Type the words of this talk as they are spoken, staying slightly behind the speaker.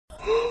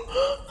Yeah.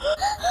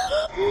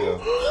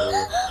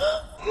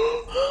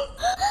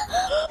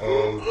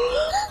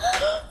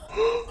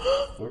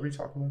 What were we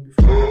talking about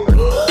before?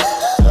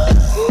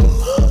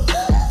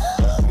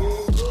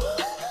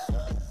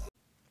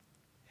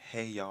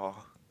 Hey y'all.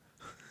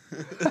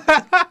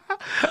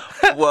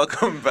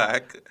 Welcome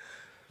back.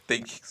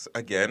 Thanks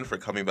again for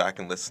coming back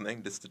and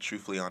listening. This is the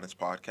Truthfully Honest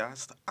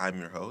podcast. I'm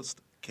your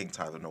host, King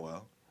Tyler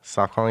Noel.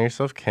 Stop calling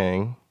yourself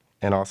King.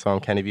 And also, I'm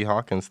Kenny B.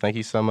 Hawkins. Thank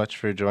you so much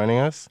for joining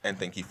us. And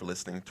thank you for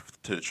listening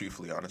to the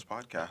Truthfully Honest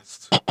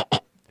podcast.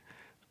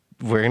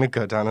 We're going to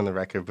go down in the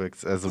record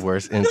books as the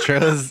worst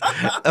intros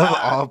of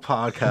all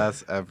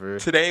podcasts ever.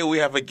 Today we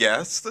have a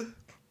guest.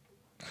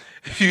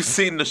 If you've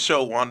seen the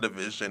show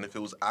WandaVision, if it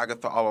was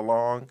Agatha all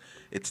along,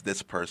 it's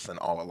this person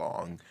all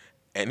along.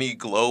 Any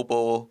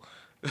global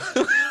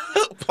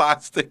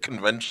plastic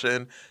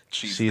convention,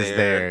 she's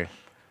there.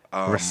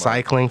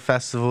 Recycling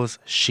festivals,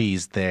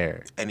 she's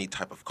there. Any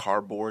type of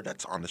cardboard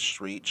that's on the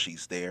street,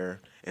 she's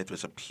there. If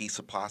there's a piece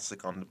of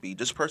plastic on the beach,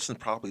 this person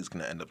probably is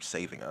going to end up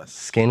saving us.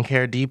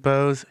 Skincare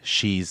depots,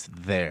 she's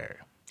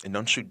there. And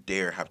don't you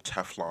dare have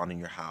Teflon in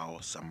your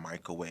house, a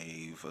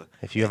microwave.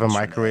 If you have a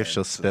microwave,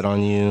 she'll spit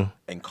on you.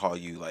 And call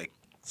you, like,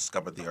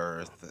 scum of the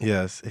earth.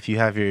 Yes, if you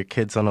have your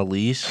kids on a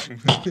leash,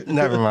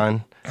 never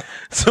mind.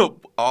 So,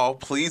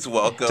 please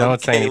welcome Don't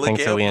say Kayla anything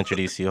Gamble. till we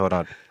introduce you. Hold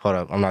up.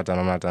 I'm not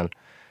done.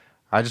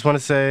 I just want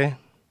to say,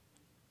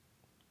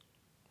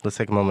 let's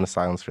take a moment of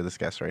silence for this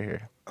guest right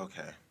here.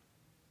 Okay.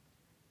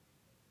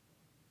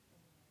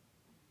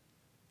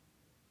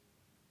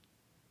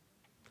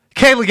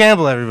 Kayla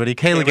Gamble, everybody.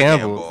 Kayla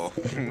Gamble.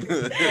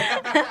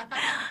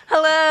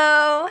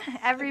 Hello,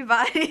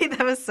 everybody.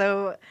 That was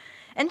so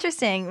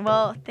interesting.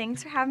 Well,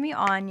 thanks for having me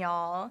on,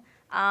 y'all.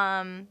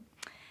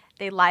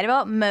 They lied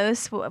about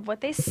most of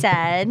what they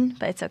said,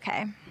 but it's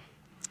okay.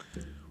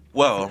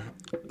 Well,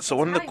 so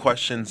one of the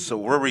questions, so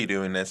we're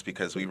redoing this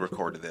because we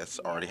recorded this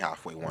already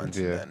halfway once,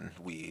 Yeah. and then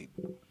we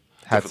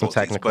Had some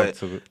difficulties.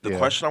 technical... But the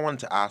question I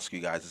wanted to ask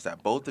you guys is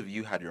that both of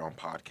you had your own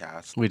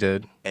podcast. We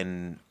did.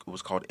 And it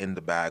was called In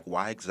the Bag.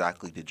 Why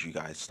exactly did you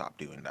guys stop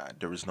doing that?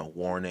 There was no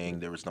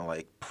warning. There was no,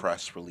 like,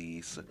 press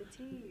release. The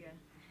tea.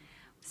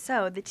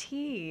 So the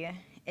tea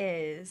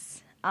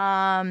is,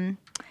 I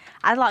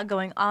had a lot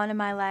going on in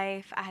my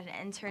life. I had an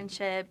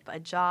internship, a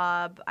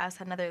job. I also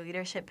had another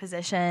leadership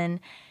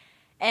position.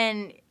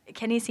 And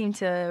Kenny seemed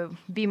to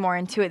be more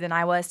into it than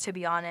I was, to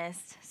be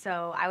honest.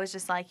 So I was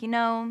just like,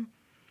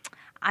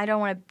 I don't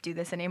want to do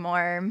this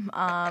anymore.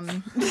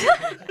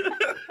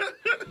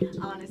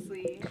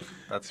 Honestly.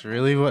 That's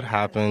really what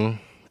happened,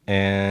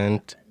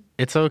 and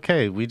it's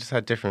okay. We just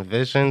had different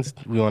visions.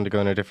 We wanted to go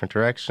in a different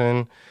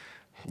direction.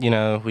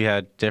 We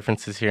had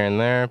differences here and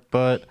there,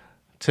 but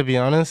to be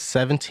honest,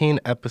 17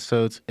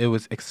 episodes, it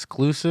was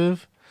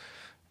exclusive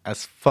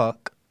as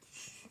fuck.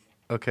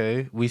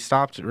 Okay, we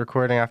stopped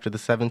recording after the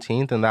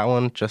 17th, and that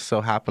one just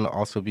so happened to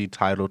also be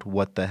titled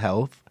What the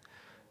Health,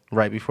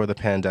 right before the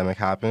pandemic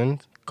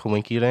happened.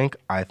 Coinky dink?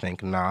 I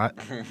think not.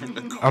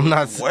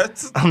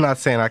 What? I'm not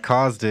saying I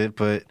caused it,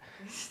 but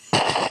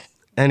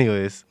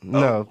anyways,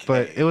 no. Okay.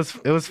 But it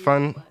was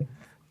fun.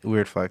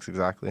 Weird flex,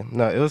 exactly.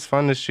 No, it was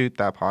fun to shoot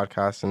that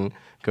podcast and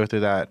go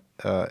through that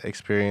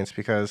experience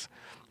because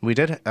we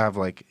did have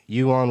like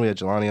you on, we had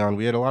Jelani on,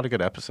 we had a lot of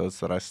good episodes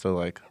that I still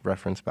like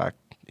reference back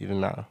even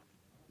now.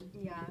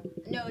 Yeah.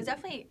 No, it was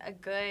definitely a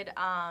good,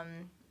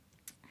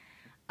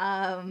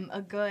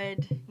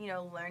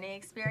 learning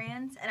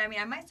experience. And I mean,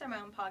 I might start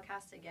my own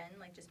podcast again,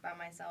 like just by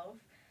myself.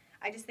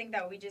 I just think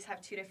that we just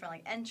have two different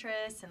like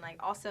interests and like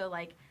also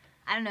like,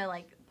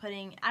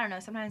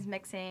 sometimes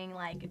mixing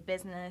like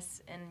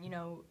business and,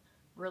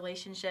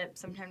 relationships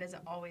sometimes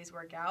doesn't always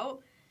work out.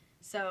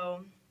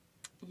 So,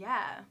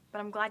 yeah.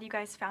 But I'm glad you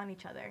guys found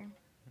each other.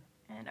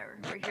 And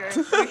we're here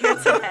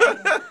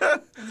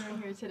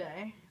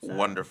today. So.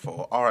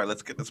 Wonderful. All right,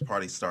 let's get this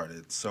party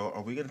started. So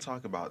are we going to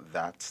talk about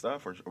that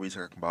stuff, or are we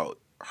talking about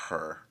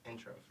her?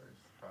 Intro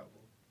first,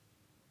 probably.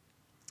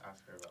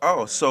 Ask her about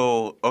Oh,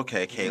 so,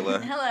 okay,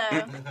 Kayla.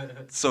 Hello.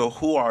 So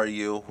who are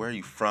you? Where are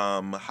you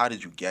from? How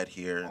did you get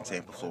here in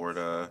Tampa,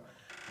 Florida?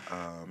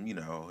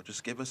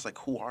 Just give us, like,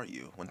 who are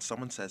you? When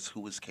someone says,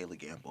 who is Kayla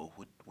Gamble,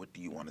 what do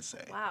you want to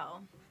say?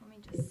 Wow. Let me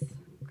just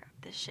grab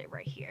this shit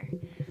right here.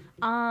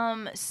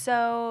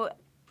 So,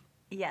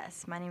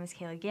 yes, my name is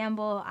Kayla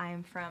Gamble. I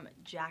am from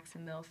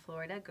Jacksonville,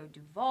 Florida. Go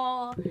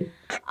Duval.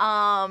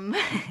 And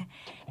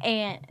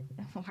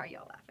why are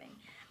y'all laughing?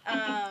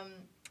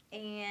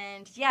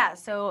 And yeah,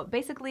 so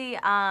basically,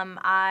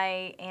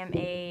 I am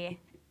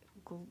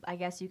I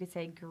guess you could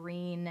say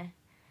green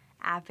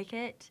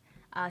advocate,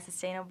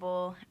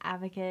 sustainable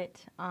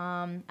advocate.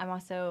 I'm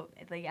also,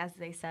 like, as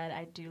they said,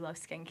 I do love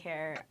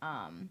skincare.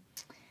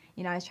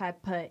 I try to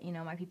put,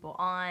 my people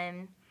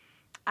on.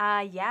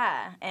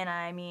 Yeah, and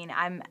I mean,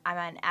 I'm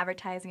an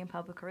advertising and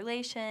public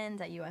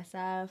relations at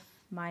USF,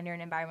 minor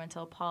in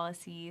environmental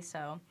policy,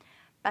 so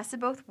best of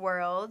both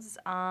worlds.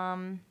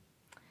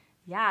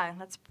 Yeah,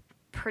 that's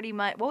pretty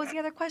much. What was the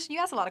other question?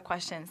 You asked a lot of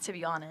questions, to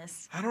be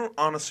honest. I don't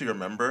honestly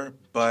remember,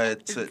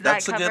 but Does that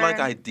that's a good like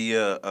cover-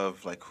 idea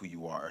of like who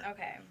you are.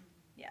 Okay.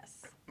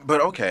 Yes.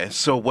 But okay,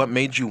 so what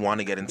made you want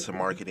to get into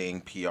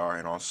marketing, PR,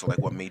 and also like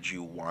what made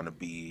you want to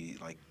be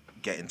like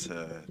get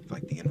into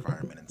like the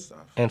environment and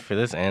stuff? And for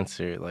this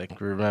answer,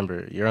 like,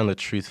 remember, you're on the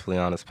Truthfully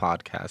Honest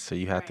podcast, so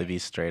you have to be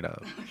straight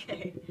up.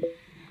 Okay.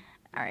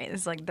 All right,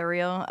 this is like the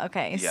real.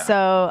 Okay, Yeah.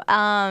 so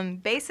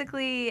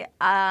basically,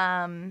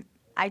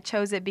 I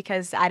chose it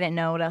because I didn't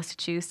know what else to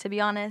choose, to be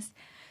honest.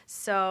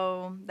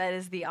 So that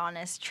is the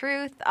honest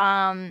truth.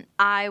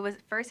 I was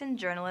first in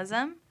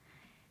journalism,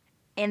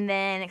 and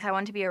then 'cause I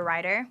wanted to be a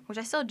writer, which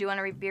I still do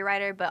want to be a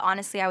writer. But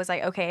honestly, I was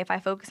like, okay, if I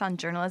focus on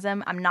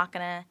journalism, I'm not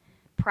gonna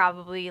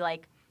probably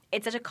like.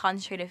 It's such a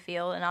concentrated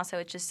field, and also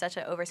it's just such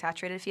an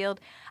oversaturated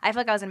field. I feel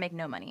like I was gonna make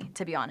no money,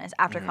 to be honest,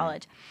 after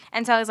college.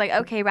 And so I was like,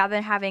 okay, rather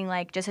than having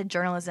like just a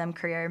journalism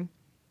career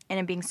and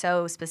it being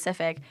so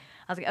specific,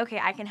 I was like, okay,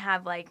 I can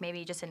have like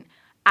maybe just an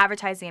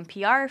advertising and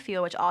PR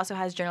field, which also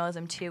has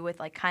journalism too, with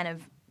like kind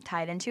of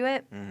tied into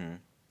it, and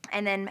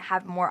then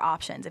have more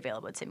options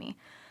available to me.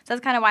 So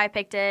that's kind of why I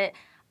picked it.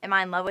 Am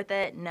I in love with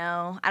it?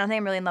 No. I don't think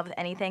I'm really in love with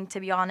anything,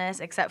 to be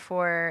honest, except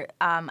for,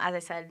 as I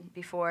said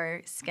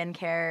before,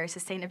 skincare,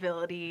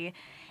 sustainability,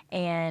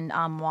 and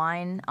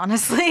wine,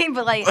 honestly.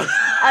 But, like,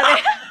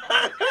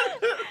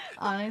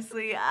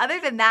 honestly, other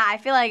than that, I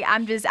feel like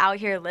I'm just out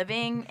here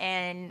living,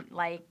 and,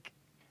 like,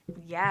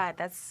 yeah,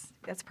 that's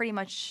pretty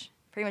much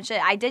it.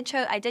 I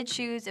did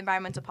choose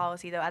environmental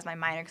policy, though, as my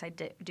minor because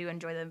I do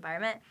enjoy the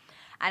environment.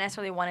 I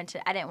didn't want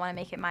to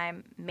make it my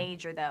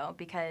major, though,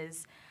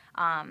 because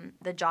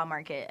the job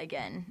market,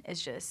 again,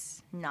 is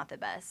just not the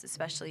best,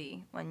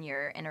 especially when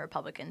you're in a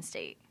Republican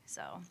state.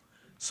 So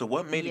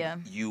what made Yeah.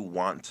 you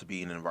want to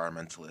be an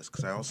environmentalist?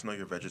 Because I also know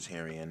you're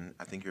vegetarian.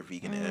 I think you're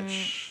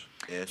vegan-ish.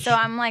 So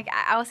I'm like,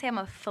 I would say I'm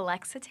a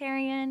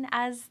flexitarian,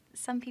 as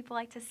some people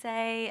like to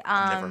say.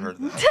 I've never heard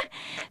of that.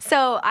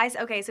 So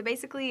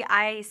basically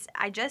I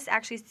just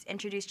actually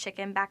introduced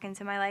chicken back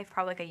into my life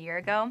probably like a year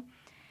ago.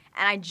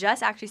 And I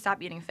just actually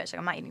stopped eating fish. Like,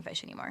 I'm not eating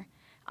fish anymore.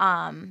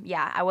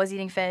 I was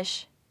eating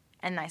fish,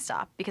 and then I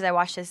stopped because I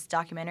watched this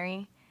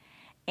documentary,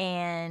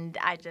 and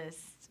I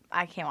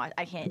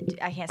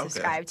can't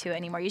subscribe to it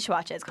anymore. You should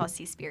watch it. It's called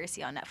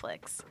Seaspiracy on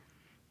Netflix.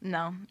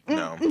 No.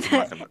 No, I'm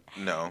not gonna,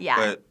 no. Yeah.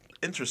 But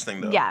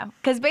interesting though. Yeah,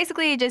 because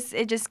basically it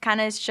just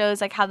kind of shows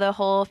like how the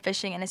whole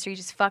fishing industry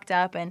just fucked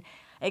up, and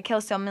it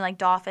kills so many like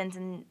dolphins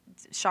and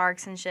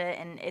sharks and shit,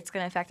 and it's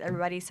gonna affect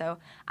everybody. So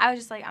I was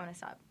just like, I'm gonna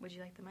stop. Would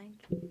you like the mic?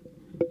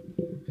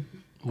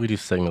 We do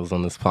signals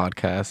on this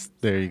podcast.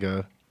 There you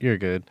go. You're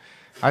good.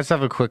 I just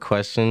have a quick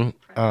question.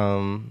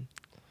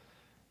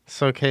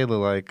 So Kayla,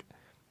 like,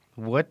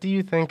 what do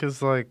you think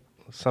is like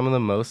some of the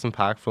most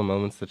impactful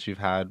moments that you've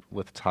had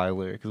with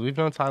Tyler? Because we've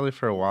known Tyler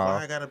for a while.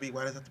 Why does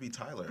it have to be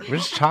Tyler? We're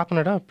just chopping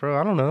it up,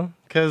 bro. I don't know.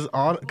 I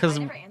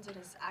never answered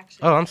this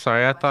actually. Oh, I'm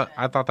sorry. I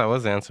thought that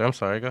was the answer. I'm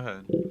sorry. Go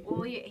ahead.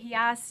 Well,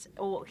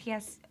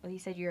 he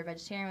said you're a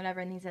vegetarian, whatever,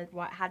 and he said,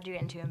 how did you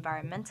get into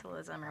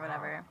environmentalism or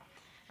whatever,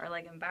 or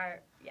like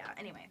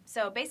Anyway,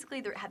 so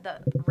basically,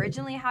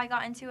 originally how I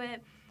got into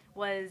it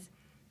was,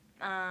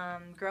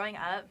 growing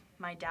up,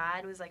 my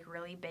dad was like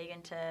really big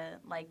into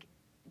like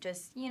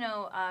just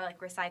like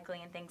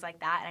recycling and things like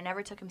that, and I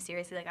never took him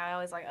seriously. Like I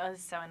always like, oh, this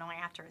is so annoying.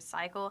 I have to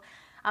recycle.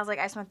 I was like,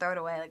 I just want to throw it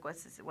away. Like,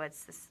 what's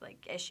this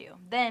like issue?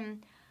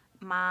 Then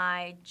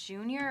my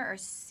junior or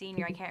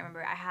senior, I can't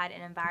remember, I had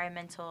an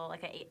environmental,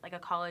 like a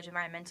college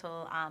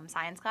environmental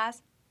science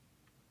class.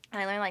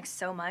 And I learned like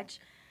so much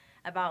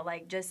about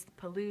like just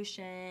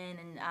pollution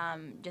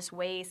and just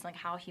waste, like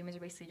how humans are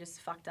basically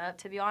just fucked up,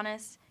 to be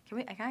honest.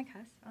 Can I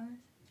cuss on this?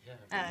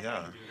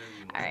 Yeah.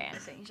 All right, I'm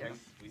saying sure.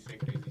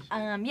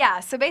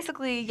 So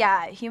basically,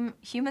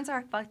 humans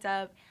are fucked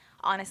up,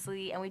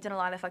 honestly, and we've done a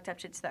lot of fucked up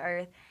shit to the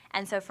earth.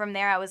 And so from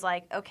there, I was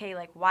like, okay,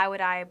 like, why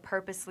would I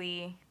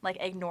purposely, like,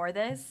 ignore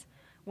this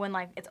when,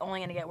 like, it's only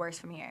going to get worse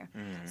from here?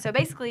 So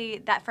basically,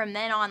 that from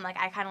then on, like,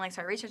 I kind of, like,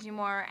 started researching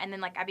more, and then,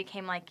 like, I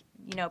became, like,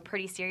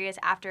 pretty serious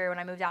after when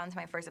I moved out into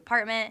my first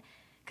apartment,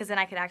 because then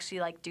I could actually,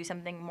 like, do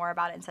something more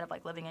about it instead of,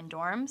 like, living in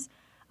dorms.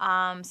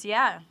 And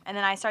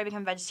then I started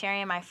becoming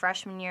vegetarian my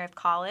freshman year of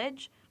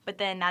college, but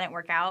then that didn't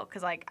work out,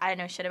 because, like, I didn't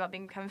know shit about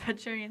becoming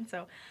vegetarian,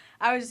 so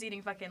I was just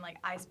eating fucking, like,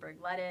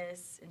 iceberg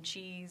lettuce and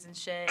cheese and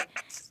shit.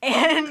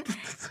 And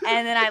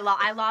then I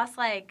lost,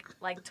 like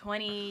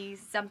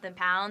 20-something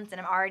pounds, and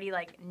I'm already,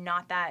 like,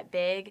 not that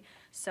big.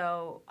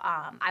 So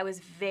I was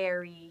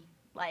very,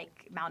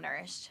 like,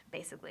 malnourished,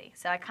 basically.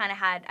 So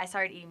I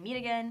started eating meat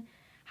again,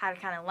 had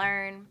to kind of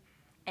learn.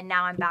 And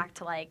now I'm back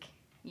to, like,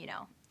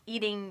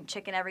 eating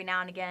chicken every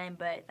now and again,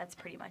 but that's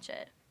pretty much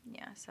it.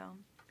 Yeah, so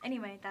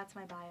anyway, that's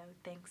my bio.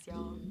 Thanks,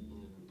 y'all.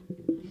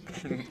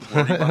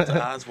 What were you about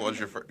to ask? What was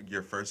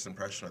your first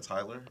impression of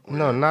Tyler?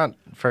 No, not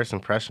first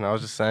impression. I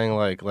was just saying,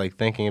 like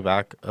thinking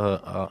back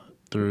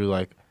through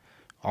like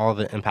all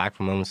the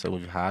impactful moments that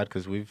we've had,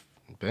 because we've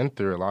been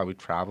through a lot. We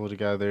traveled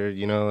together.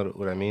 You know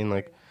what I mean?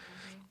 Like,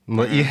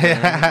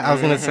 yeah. I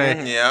was gonna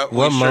say. Yeah.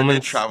 What we sure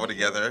moments did travel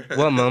together?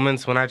 What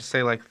moments? When I just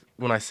say like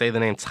when I say the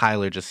name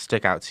Tyler, just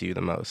stick out to you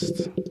the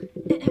most?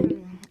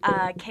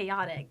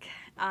 Chaotic.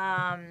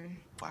 Wow.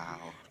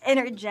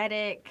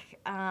 Energetic.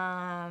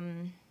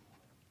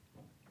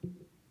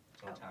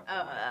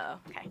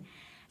 Okay.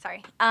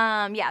 Sorry.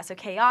 Yeah, so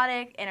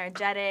chaotic,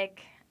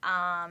 energetic,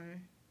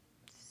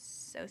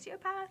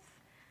 sociopath.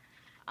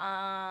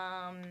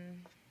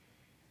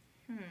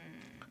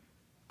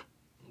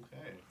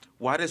 Okay.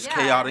 Why does Yeah.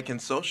 chaotic and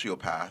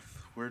sociopath?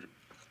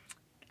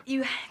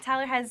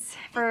 Tyler has,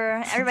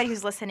 for everybody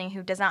who's listening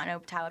who does not know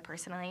Tyler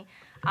personally,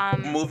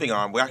 Moving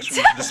on. We can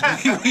just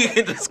go we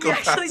actually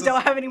past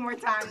don't have any more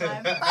time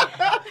left.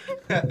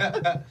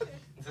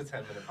 It's a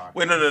 10-minute podcast.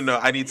 Wait, no.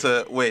 I need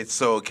to wait.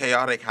 So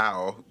chaotic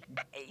how?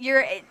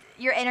 Your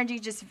energy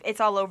just, it's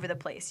all over the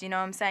place, you know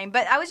what I'm saying?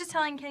 But I was just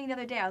telling Kenny the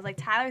other day, I was like,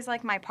 Tyler's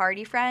like my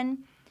party friend,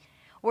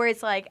 where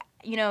it's like,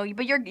 you know,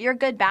 but you're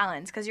good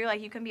balance, because you're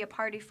like, you can be a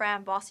party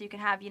friend, but also you can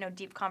have, you know,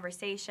 deep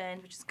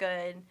conversations, which is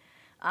good,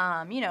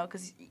 you know,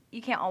 because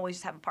you can't always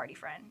just have a party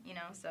friend, you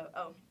know,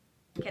 so,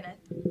 Kenneth.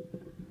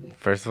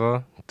 First of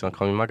all, don't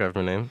call me my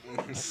government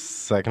name.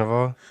 Second of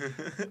all,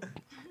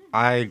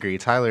 I agree.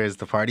 Tyler is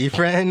the party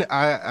friend.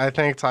 I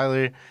think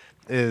Tyler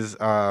is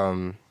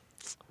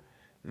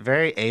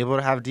very able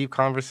to have deep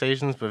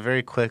conversations, but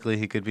very quickly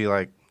he could be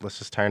like, let's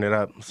just turn it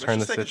up. Let's turn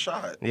just this take a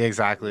shot. Yeah,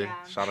 exactly.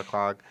 Yeah. Shot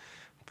o'clock.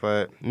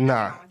 But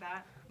nah, With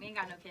that. We ain't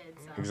got no kids,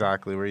 so.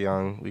 exactly. We're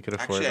young. We could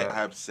afford Actually, that. I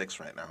have 6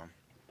 right now.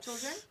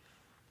 Children?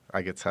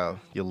 I could tell.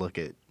 You look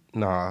it.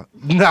 Nah,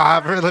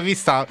 bro, let me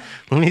stop.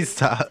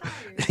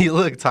 You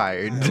look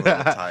tired. I'm a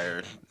little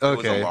tired. It was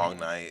Okay. a long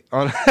night.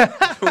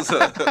 It was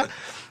a-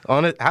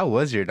 On it, how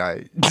was your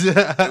night?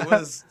 It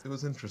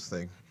was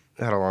interesting.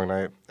 Had a long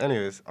night.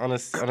 Anyways, on a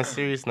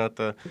serious note,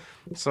 though,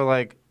 so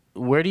like,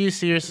 where do you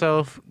see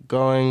yourself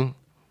going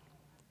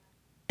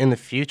in the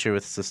future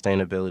with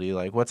sustainability?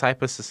 Like, what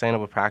type of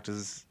sustainable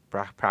practices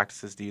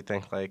do you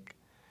think like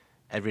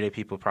everyday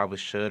people probably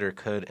should or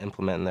could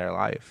implement in their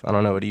life? I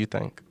don't know. What do you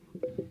think?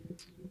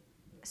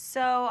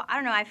 So, I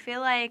don't know. I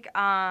feel like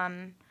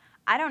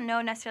I don't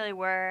know necessarily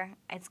where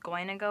it's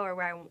going to go, or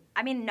where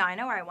I mean, no, I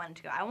know where I want it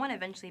to go. I want to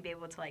eventually be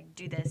able to like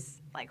do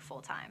this like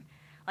full time.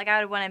 Like,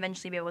 I would want to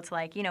eventually be able to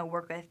like, you know,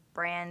 work with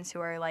brands who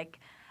are like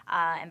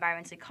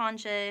environmentally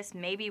conscious,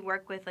 maybe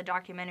work with a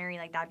documentary,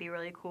 like that'd be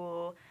really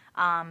cool.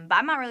 But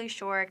I'm not really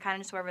sure, kind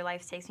of just wherever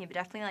life takes me, but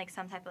definitely like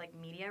some type of like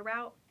media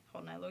route.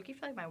 Hold on, I low-key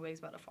feel like my wig's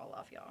about to fall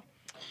off, y'all.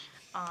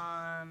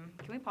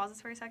 Can we pause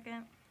this for a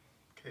second?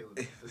 Caleb,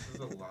 this is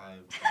a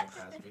live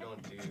podcast. We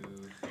don't do.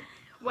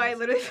 Why, I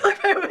literally feel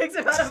like my wig's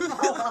about to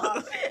fall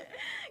off.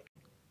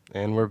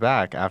 And we're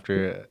back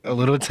after a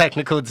little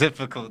technical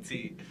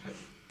difficulty.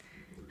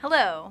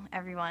 Hello,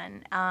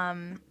 everyone.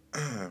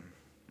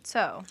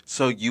 So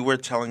you were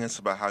telling us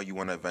about how you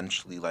want to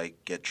eventually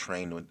like get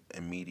trained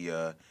in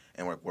media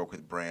and work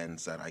with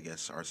brands that I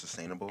guess are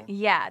sustainable.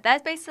 Yeah,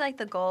 that's basically like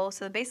the goal.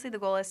 So basically the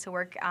goal is to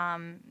work,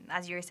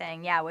 as you were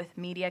saying, yeah, with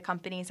media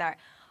companies that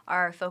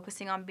are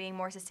focusing on being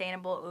more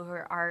sustainable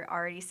or are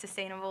already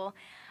sustainable.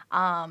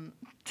 Did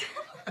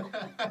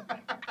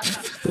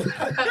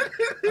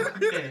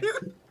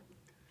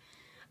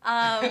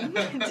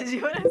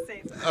you want to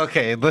say something?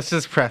 Okay, let's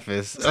just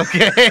preface.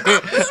 Okay.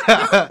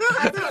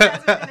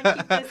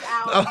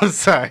 I'm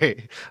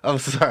sorry. I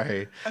feel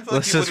like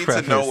Let's people just need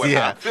preface. to know what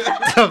Yeah. happened.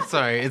 I'm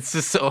sorry. It's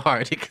just so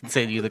hard to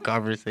continue the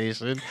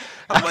conversation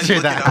I'm, like, after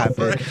looking that out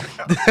for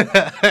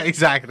happened.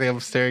 Exactly. I'm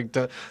staring.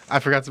 I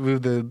forgot to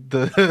move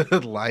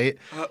the light.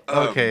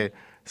 Okay.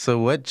 So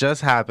what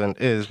just happened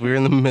is we're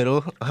in the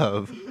middle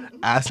of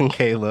asking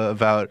Kayla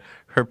about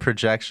her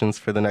projections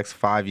for the next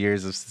 5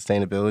 years of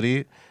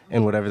sustainability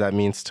and whatever that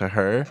means to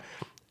her.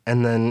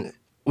 And then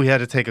we had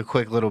to take a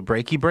quick little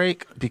breaky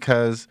break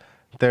because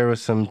there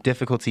was some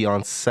difficulty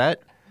on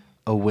set.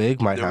 A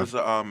wig might There have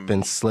was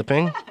been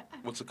slipping.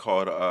 What's it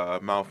called?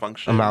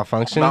 Malfunction. A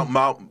malfunction?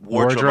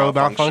 Wardrobe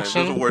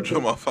malfunction? There's a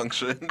wardrobe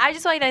malfunction. I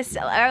just like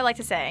to, I would like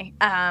to say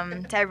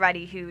to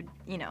everybody who,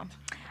 you know,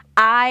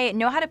 I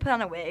know how to put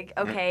on a wig,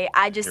 okay?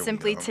 I just Here we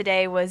simply go.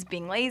 today was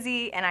being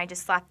lazy, and I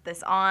just slapped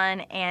this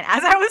on, and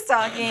as I was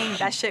talking,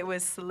 that shit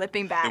was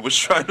slipping back. It was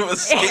trying to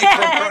escape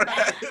And from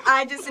her.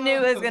 I just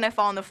knew it was going to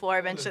fall on the floor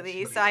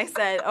eventually, so I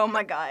said, oh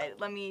my god,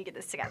 let me get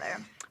this together.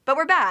 But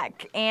we're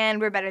back, and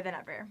we're better than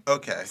ever.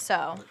 Okay.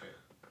 So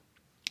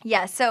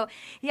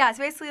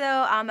basically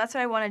though, that's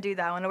what I want to do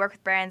though. I want to work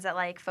with brands that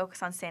like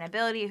focus on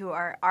sustainability, who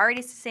are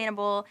already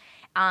sustainable.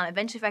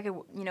 Eventually, if I could,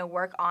 you know,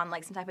 work on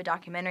like some type of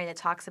documentary that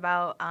talks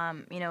about,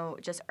 you know,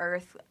 just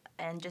Earth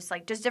and just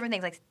different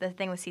things, like the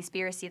thing with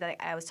Seaspiracy that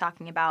I was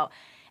talking about,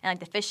 and like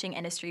the fishing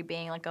industry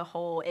being like a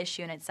whole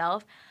issue in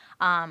itself.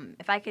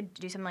 If I could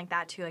do something like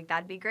that too, like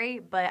that'd be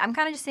great. But I'm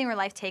kind of just seeing where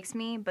life takes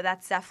me. But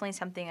that's definitely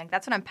something like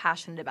that's what I'm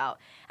passionate about.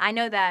 I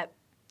know that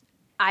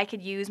I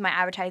could use my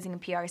advertising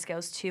and PR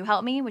skills to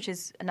help me, which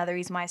is another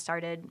reason why I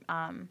started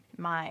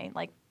my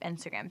like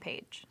Instagram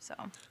page. So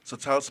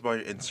tell us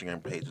about your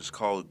Instagram page. It's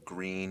called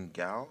Green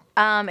Gal.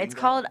 It's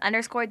called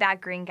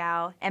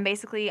 _that_green_gal, and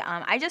basically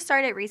I just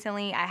started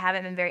recently. I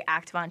haven't been very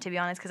active on it, to be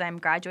honest, because I'm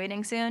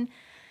graduating soon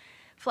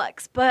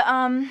flex. But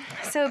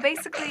so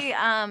basically,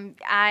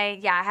 I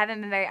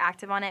haven't been very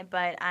active on it,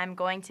 but I'm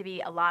going to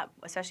be a lot,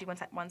 especially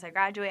once I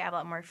graduate. I have a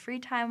lot more free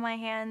time on my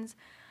hands.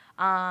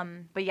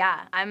 But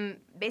yeah, I'm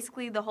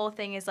basically, the whole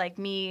thing is like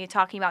me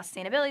talking about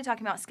sustainability,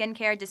 talking about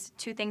skincare, just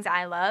two things that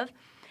I love.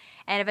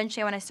 And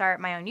eventually I want to start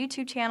my own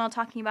YouTube channel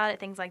talking about it,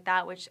 things like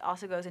that, which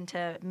also goes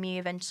into me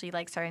eventually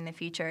like starting the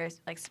future,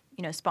 like,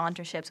 you know,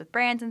 sponsorships with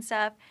brands and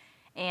stuff.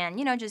 And,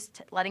 you know,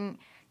 just letting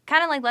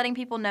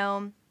people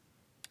know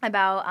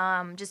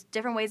about just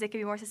different ways they could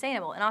be more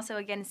sustainable. And also,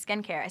 again,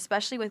 skincare,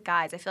 especially with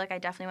guys. I feel like I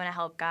definitely want to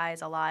help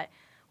guys a lot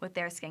with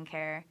their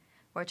skincare,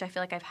 which I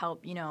feel like I've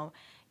helped, you know,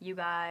 you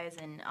guys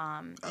and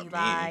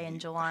Eli and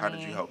Jelani. How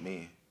did you help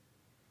me?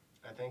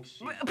 I think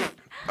she.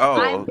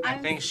 Oh, I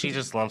think she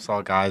just lumps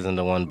all guys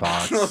into one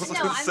box. No,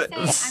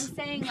 I'm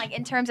saying like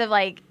in terms of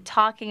like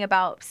talking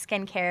about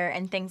skincare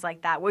and things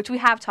like that, which we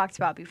have talked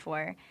about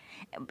before,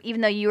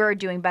 even though you were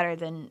doing better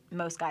than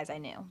most guys I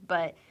knew.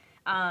 But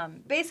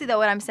basically, though,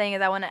 what I'm saying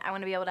is I want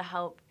to be able to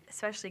help,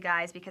 especially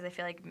guys, because I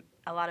feel like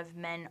a lot of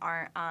men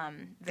aren't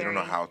they don't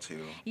know how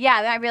to.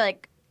 Yeah, they're not really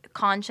like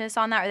conscious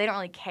on that, or they don't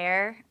really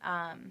care.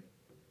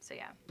 So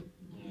yeah.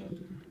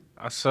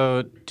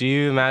 So, do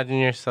you imagine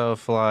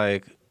yourself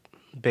like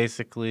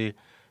basically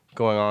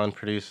going on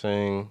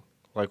producing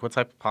like what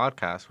type of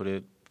podcast? Would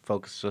it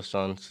focus just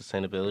on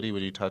sustainability?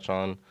 Would you touch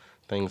on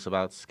things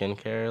about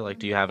skincare? Like,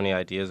 do you have any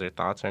ideas or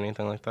thoughts or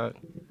anything like that?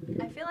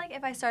 I feel like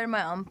if I started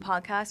my own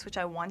podcast, which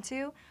I want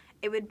to,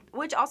 it would,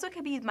 which also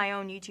could be my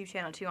own YouTube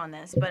channel too on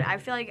this. But I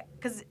feel like,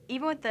 because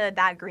even with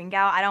that green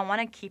gal, I don't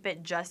want to keep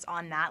it just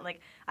on that. Like,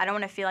 I don't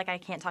want to feel like I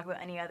can't talk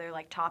about any other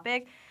like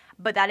topic.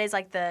 But that is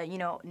like the, you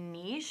know,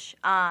 niche.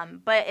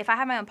 But if I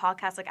had my own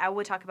podcast, like I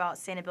would talk about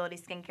sustainability,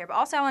 skincare, but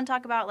also I want to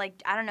talk about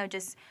like, I don't know,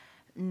 just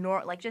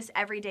just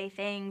everyday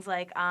things.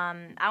 Like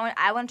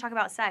I want to talk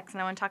about sex,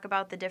 and I want to talk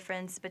about the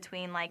difference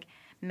between like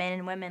men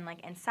and women,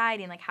 like in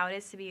society, and like how it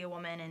is to be a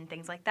woman and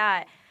things like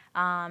that.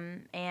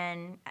 And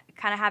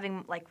kind of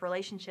having like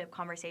relationship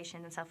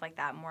conversations and stuff like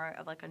that, more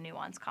of like a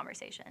nuanced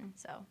conversation.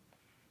 So,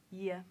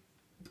 yeah.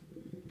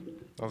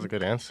 That was a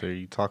good answer.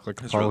 You talk like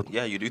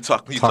Yeah, you do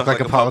talk. You talk like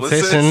a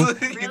politician.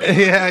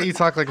 Really? Yeah, you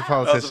talk like a That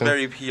was a politician.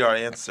 very PR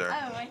answer.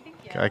 Oh, I think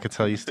yeah. I could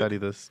tell you study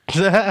this.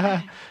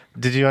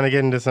 Did you want to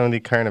get into some of the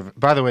current?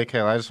 By the way,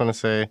 Kayla, I just want to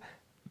say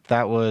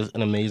that was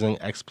an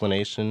amazing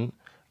explanation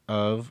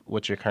of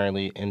what you're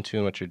currently into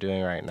and what you're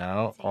doing right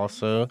now.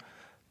 Also,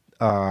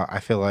 I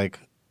feel like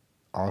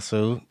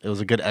also it was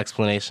a good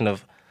explanation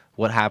of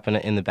what happened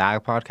in the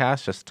Bag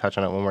podcast. Just touch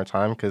on it one more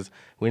time, because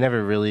we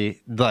never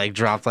really like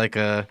dropped like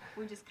a.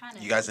 We just kind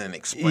of. You guys didn't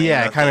explain.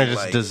 Yeah, it kind of nothing,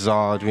 just like,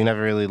 dissolved. We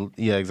never really.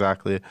 Yeah,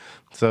 exactly.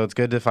 So it's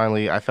good to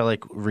finally, I felt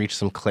like, reach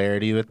some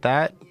clarity with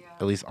that,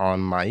 at least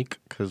on mic,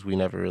 because we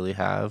never really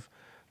have.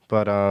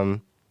 But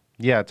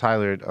yeah,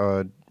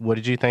 Tyler, what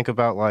did you think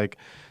about like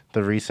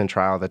the recent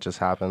trial that just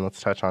happened?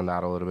 Let's touch on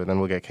that a little bit, then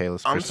we'll get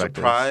Kayla's I'm perspective.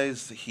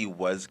 surprised he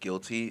was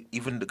guilty,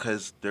 even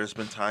because there's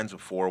been times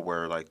before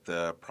where like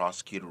the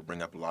prosecutor would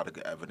bring up a lot of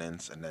good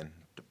evidence and then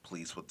the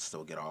police would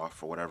still get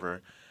off or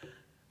whatever.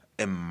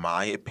 In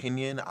my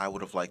opinion, I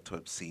would have liked to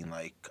have seen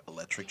like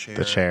electric chair.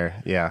 The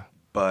chair, yeah.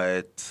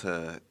 But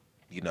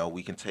you know,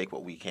 we can take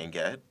what we can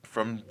get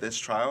from this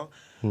trial.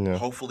 Yeah.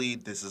 Hopefully,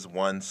 this is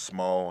one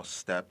small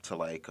step to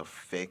like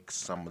fix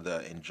some of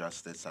the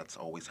injustice that's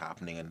always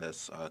happening in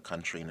this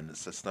country and in the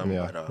system.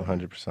 Yeah, But,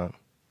 100%.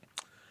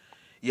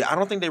 yeah, I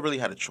don't think they really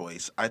had a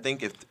choice. I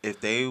think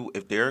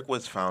if Derek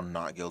was found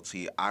not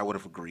guilty, I would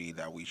have agreed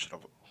that we should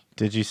have.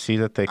 Did you see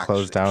that they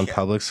closed down yeah.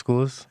 public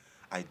schools?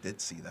 I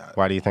did see that.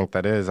 Why do you think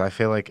that is? I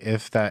feel like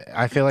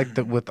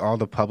that with all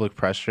the public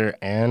pressure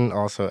and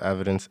also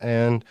evidence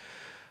and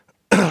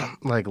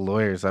like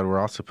lawyers that were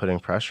also putting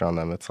pressure on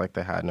them, it's like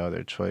they had no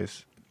other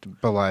choice.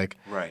 But like,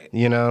 Right.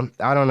 you know,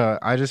 I don't know.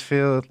 I just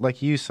feel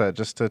like you said,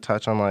 just to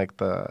touch on like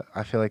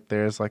I feel like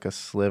there's like a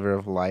sliver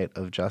of light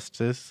of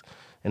justice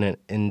in an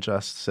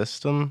unjust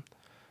system,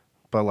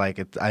 but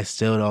like I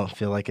still don't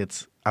feel like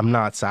I'm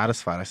not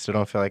satisfied. I still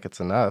don't feel like it's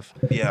enough.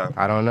 Yeah.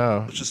 I don't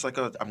know. It's just like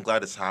I'm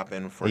glad it's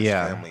happened for his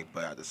family,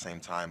 but at the same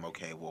time,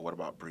 okay, well, what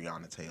about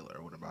Breonna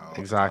Taylor? What about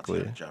Exactly.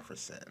 Tatiana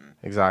Jefferson?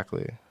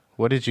 Exactly.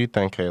 What did you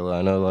think, Kayla?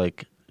 I know,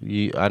 like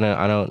I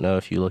don't know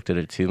if you looked at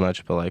it too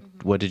much, but like,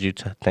 what did you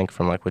think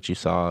from like what you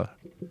saw?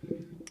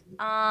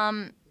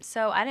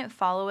 So I didn't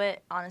follow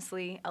it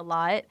honestly a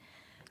lot,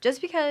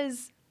 just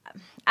because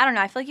I don't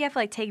know. I feel like you have to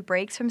like take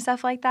breaks from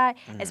stuff like that,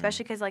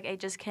 especially because like it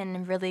just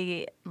can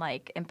really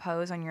like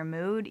impose on your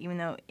mood. Even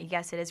though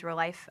yes, it is real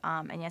life,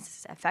 and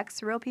yes, it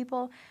affects real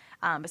people.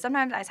 But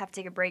sometimes I just have to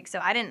take a break. So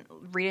I didn't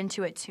read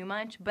into it too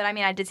much. But I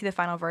mean, I did see the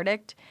final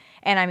verdict,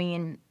 and I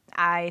mean,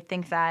 I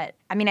think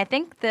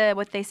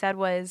what they said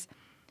was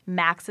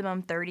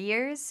maximum 30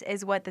 years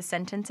is what the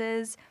sentence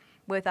is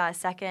with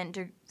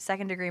second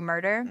degree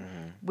murder.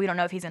 We don't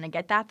know if he's gonna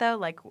get that though.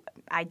 Like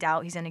I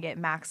doubt he's gonna get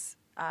max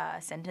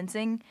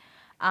sentencing.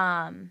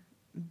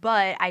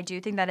 But I do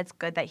think that it's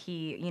good that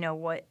he,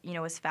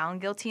 was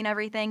found guilty and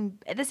everything.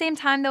 At the same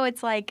time, though,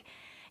 it's like,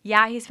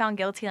 yeah, he's found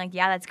guilty. Like,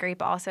 yeah, that's great,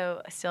 but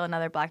also still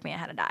another black man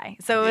had to die.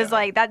 So it was Yeah.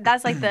 like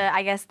that's like the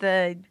I guess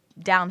the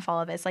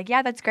downfall of it. It's like,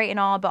 yeah, that's great and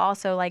all, but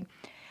also like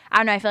I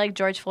don't know. I feel like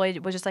George Floyd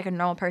was just like a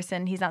normal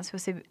person. He's not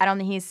supposed to. I don't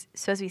think he's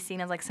supposed to be seen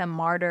as like some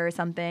martyr or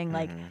something.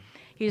 Like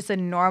he's just a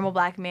normal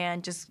black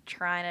man just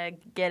trying to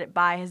get it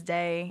by his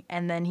day,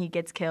 and then he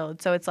gets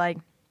killed. So it's like,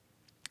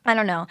 I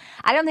don't know.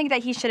 I don't think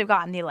that he should have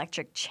gotten the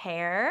electric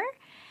chair.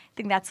 I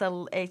think it's a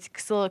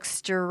little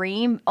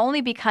extreme.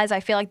 Only because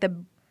I feel like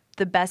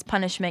the best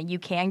punishment you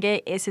can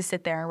get is to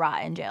sit there and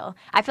rot in jail.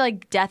 I feel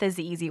like death is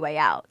the easy way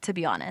out, to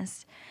be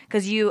honest.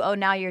 Because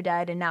now you're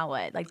dead, and now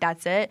what? Like,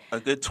 that's it? A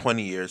good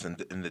 20 years in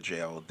the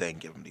jail, then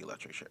give him the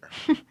electric chair.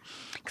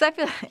 Because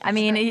I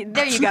mean,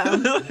 there you go.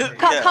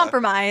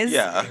 Compromise.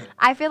 Yeah.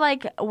 I feel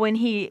like when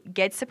he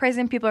gets to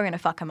prison, people are going to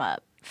fuck him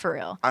up, for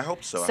real. I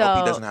hope so. I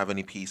hope he doesn't have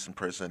any peace in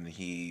prison.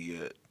 He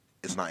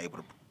is not able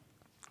to.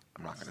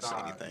 I'm not going to say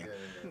anything.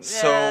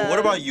 So, what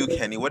about you,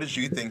 Kenny? What did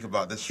you think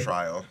about this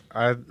trial?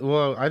 I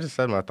just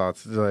said my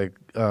thoughts. Like,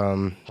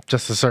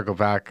 just to circle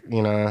back,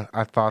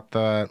 I thought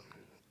that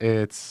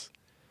it's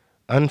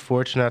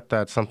unfortunate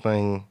that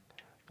something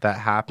that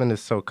happened is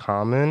so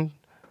common,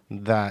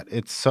 that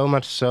it's so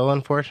much so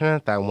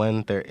unfortunate that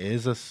when there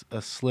is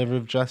a sliver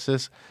of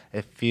justice,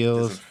 it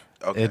feels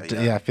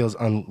it feels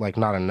like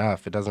not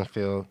enough. It doesn't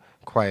feel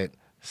quite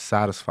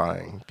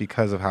satisfying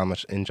because of how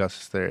much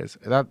injustice there is.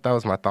 That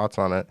was my thoughts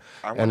on it.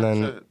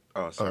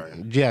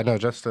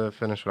 Just to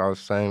finish what I was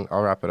saying,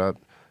 I'll wrap it up.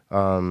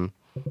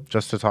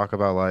 Just to talk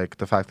about like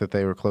the fact that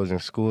they were closing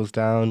schools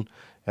down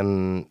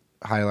and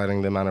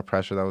highlighting the amount of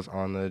pressure that was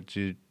on the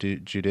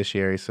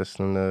judiciary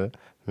system to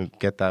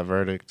get that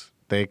verdict.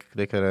 They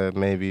could have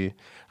maybe,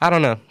 I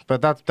don't know,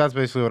 but that's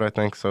basically what I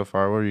think so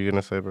far. What were you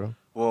gonna say, bro?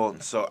 Well,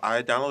 so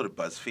I downloaded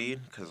BuzzFeed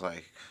because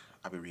like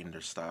I've been reading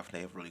their stuff. And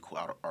they have really cool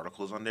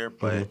articles on there,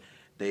 but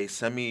they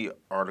send me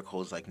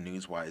articles like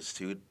Newswise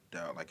too.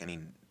 Like any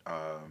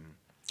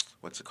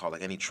what's it called?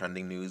 Like any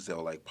trending news,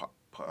 they'll like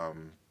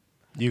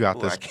You got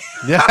this.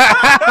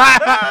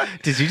 Yeah.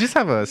 Did you just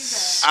have a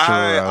stroke?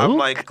 I'm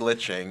like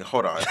glitching.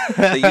 Hold on.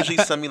 They usually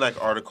send me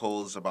like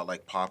articles about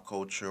like pop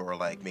culture or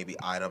like maybe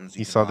items.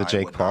 You saw the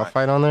Jake Paul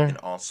fight on there? And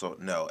also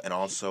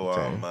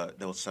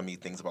they'll send me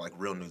things about like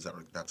real news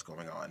that's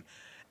going on.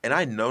 And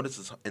I noticed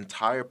this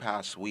entire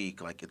past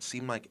week, like it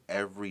seemed like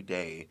every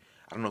day.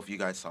 I don't know if you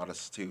guys saw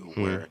this too,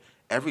 where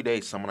every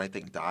day someone I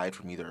think died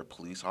from either a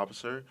police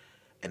officer,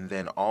 and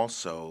then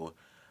also.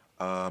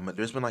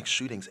 There's been like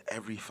shootings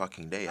every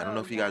fucking day. I don't know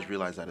if you guys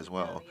realize that as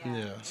well.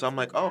 Yeah. So I'm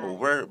like,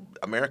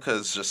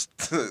 America's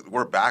just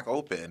we're back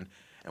open,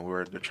 and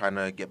they're trying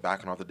to get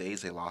back on all the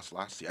days they lost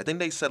last year. I think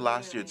they said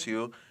last year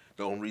too.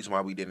 The only reason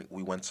why we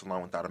went so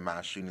long without a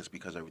mass shooting is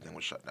because everything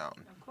was shut down.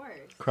 Of course.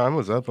 Crime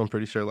was up, I'm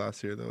pretty sure,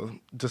 last year though.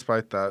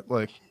 Despite that,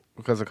 like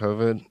because of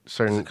COVID,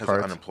 certain because parts.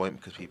 of unemployment,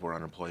 because people are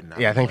unemployed now.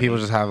 Yeah, I think people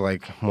just have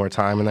like more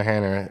time in their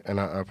hand,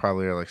 and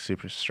probably are like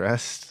super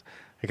stressed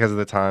because of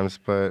the times.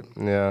 But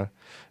yeah.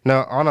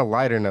 No, on a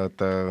lighter note,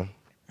 though,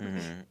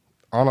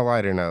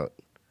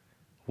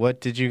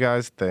 what did you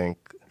guys think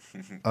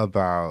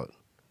about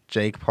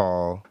Jake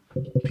Paul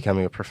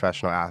becoming a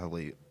professional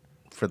athlete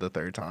for the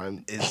third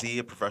time? Is he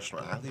a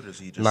professional athlete, or is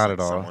he just Not at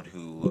all. Someone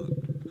who...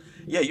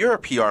 Yeah, you're a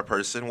PR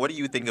person. What do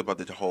you think about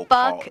the whole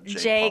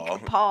Jake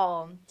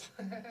Paul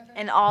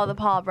and all the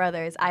Paul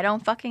brothers? I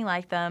don't fucking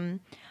like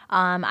them.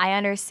 I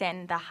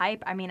understand the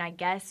hype. I mean, I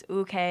guess,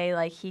 okay,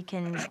 like, he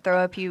can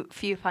throw a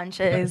few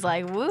punches,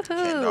 like, woohoo.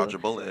 Can't dodge a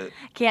bullet.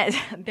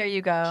 There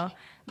you go.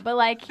 But,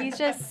 like, he's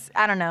just,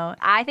 I don't know.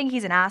 I think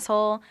he's an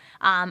asshole.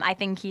 I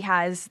think he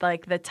has,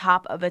 like, the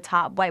top of the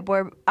top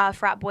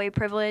frat boy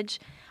privilege.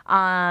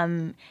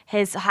 Most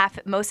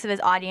of his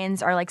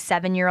audience are like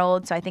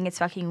 7-year-olds, so I think it's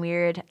fucking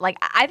weird. Like,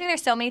 I think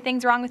there's so many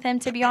things wrong with him,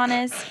 to be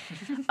honest.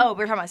 Oh,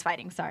 we're talking about his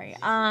fighting, sorry.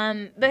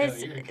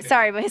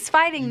 But his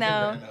fighting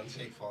though.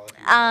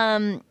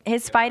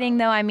 His fighting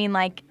though, I mean,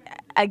 like,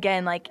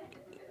 again, like.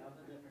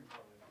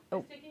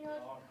 Oh.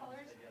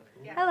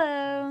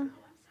 Hello.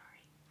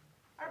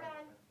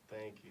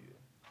 Thank you.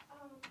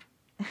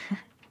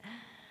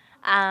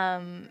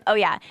 Oh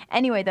yeah.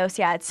 Anyway, though,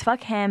 so yeah, it's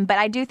fuck him. But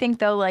I do think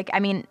though, like, I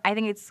mean, I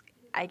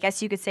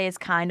guess you could say it's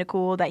kind of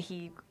cool that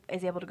he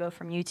is able to go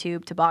from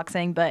YouTube to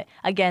boxing. But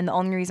again, the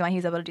only reason why he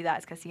was able to do that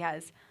is because he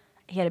had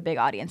a big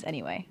audience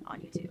anyway on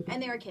YouTube,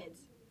 and they were kids.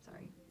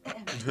 Sorry.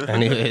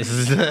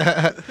 Anyways,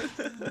 a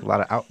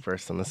lot of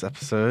outbursts on this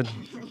episode.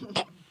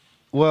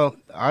 Well,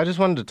 I just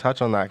wanted to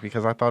touch on that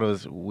because I thought it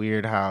was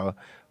weird how,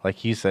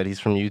 like you said, he's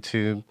from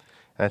YouTube.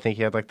 And I think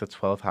he had like the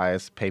 12th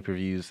highest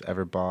pay-per-views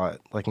ever bought,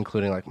 like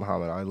including like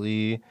Muhammad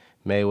Ali,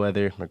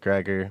 Mayweather,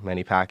 McGregor,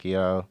 Manny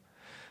Pacquiao,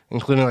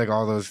 including like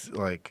all those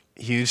like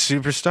huge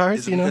superstars.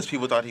 Is it because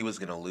people thought he was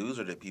gonna lose,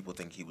 or did people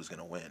think he was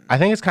gonna win? I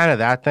think it's kind of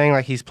that thing.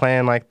 Like he's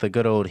playing like the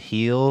good old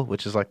heel,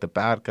 which is like the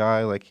bad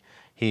guy. Like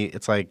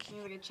it's like he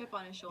has like a chip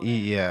on his shoulder.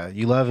 Yeah,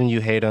 you love him, you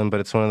hate him, but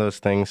it's one of those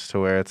things to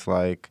where it's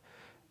like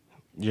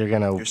you're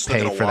gonna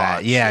pay for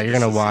that. Yeah, you're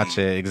gonna watch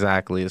it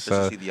exactly.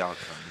 So to see the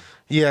outcome.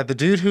 Yeah, the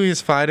dude who he's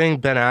fighting,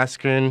 Ben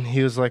Askren,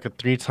 he was like a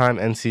 3-time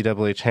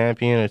NCAA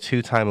champion, a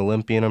 2-time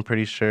Olympian, I'm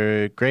pretty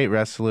sure. Great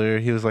wrestler.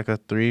 He was like a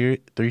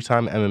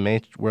three-time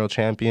MMA world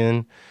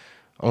champion.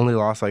 Only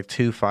lost like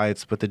 2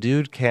 fights, but the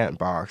dude can't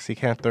box. He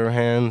can't throw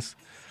hands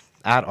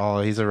at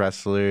all. He's a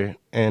wrestler.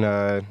 And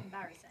Embarrassing.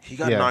 He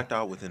got Yeah. knocked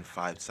out within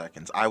 5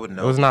 seconds. I would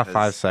know. it was not because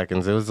 5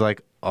 seconds. It was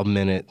like a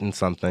minute and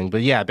something.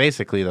 But yeah,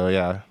 basically though,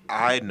 yeah.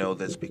 I know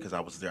this because I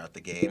was there at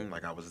the game.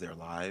 Like, I was there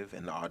live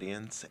in the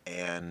audience,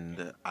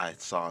 and I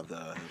saw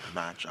the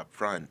match up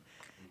front.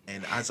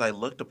 And as I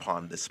looked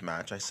upon this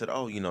match, I said,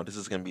 "Oh, this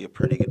is gonna be a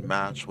pretty good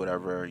match.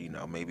 Whatever,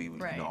 maybe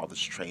Right. all this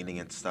training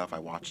and stuff." I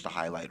watched the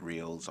highlight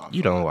reels. Off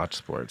You don't watch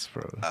sports,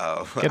 bro.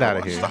 Get I outta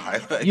watched here. the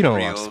highlight You don't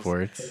watch reels.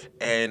 sports.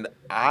 And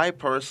I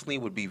personally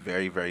would be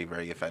very, very,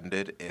 very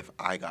offended if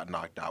I got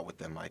knocked out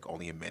within like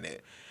only a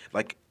minute.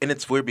 Like, and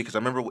it's weird because I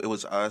remember it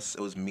was us, it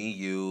was me,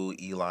 you,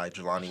 Eli,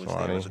 Jelani was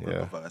there, it was a group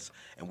yeah. of us,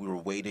 and we were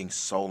waiting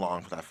so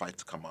long for that fight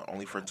to come on,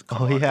 only for it to come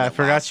Oh, on. and yeah, I it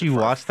forgot lasted you for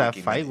a watched that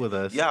freaking fight minute. with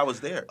us. Yeah, I was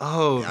there.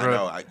 Oh, yeah,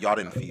 bro. I know. Y'all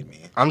didn't feed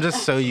me. I'm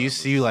just so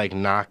used to you like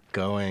not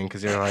going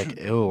because you're like,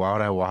 ew, why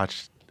would I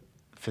watch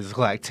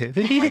physical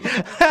activity?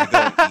 I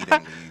go eat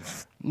and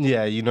leave.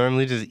 Yeah, you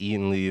normally just eat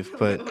and leave,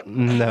 but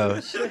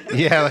no.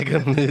 Yeah, like a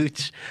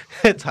mooch.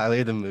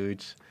 Tyler the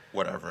mooch.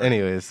 Whatever.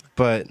 Anyways,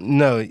 but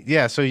no,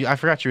 yeah, so I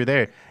forgot you were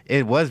there.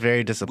 It was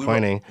very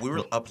disappointing. We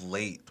were up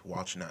late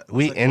watching that. It was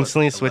We like,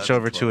 instantly what, switched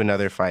 11, over to 12?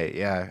 another fight.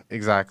 Yeah,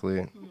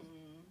 exactly.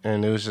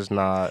 And it was just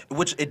not.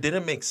 Which it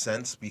didn't make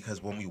sense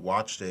because when we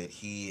watched it,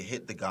 he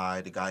hit the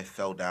guy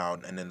fell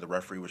down, and then the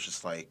referee was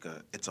just like,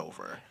 "It's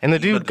over." And the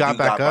Even though dude got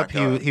back up. up.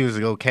 He was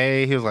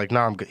okay. He was like,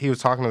 "Nah, I'm good." He was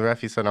talking to the ref.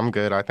 He said, "I'm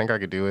good. I think I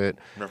could do it."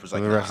 The ref was The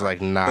like, ref was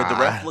like, "Nah." But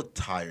the ref looked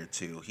tired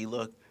too. He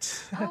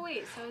looked. Oh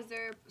wait, so is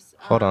there?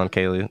 Hold on,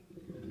 Kaylee.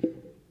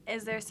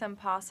 Is there some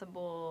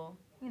possible,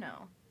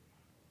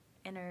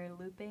 inner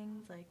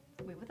loopings? Like,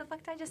 wait, what the fuck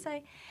did I just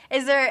say?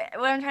 Is there?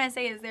 What I'm trying to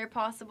say is there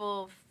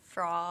possible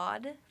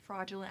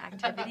fraudulent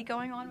activity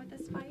going on with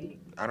this fight?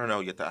 I don't know.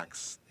 You have to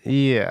ask.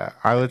 Yeah,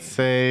 I would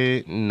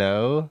say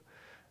no.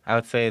 I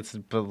would say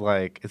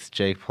it's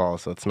Jake Paul,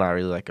 so it's not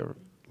really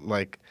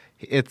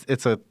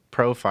it's a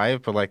pro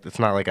fight, but like it's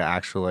not like an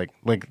actual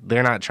like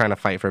they're not trying to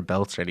fight for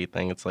belts or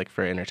anything. It's like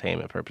for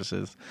entertainment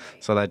purposes.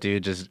 So that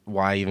dude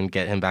why even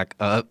get him back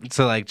up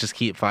to like just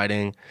keep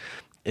fighting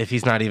if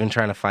he's not even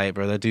trying to fight,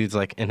 bro? That dude's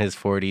like in his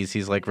 40s.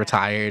 He's like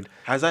retired.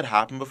 Has that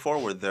happened before,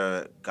 where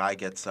the guy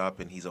gets up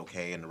and he's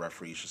okay, and the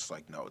referee's just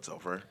like, "No, it's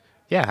over."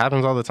 Yeah, it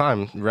happens all the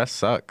time. Refs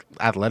suck.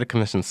 Athletic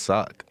commissions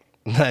suck.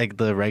 Like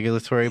the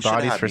regulatory You should've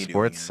bodies had for me doing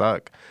sports it.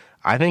 suck.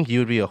 I think you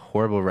would be a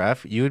horrible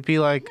ref. You would be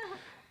like,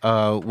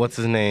 what's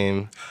his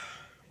name?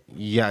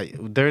 Yeah,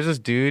 there's this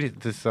dude.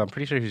 I'm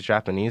pretty sure he's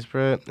Japanese,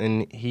 bro,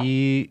 and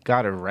he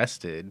got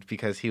arrested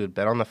because he would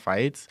bet on the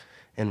fights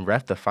and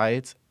ref the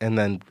fights and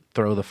then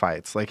throw the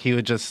fights. Like he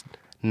would just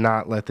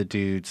not let the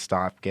dude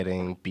stop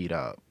getting beat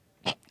up.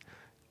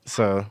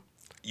 So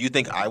You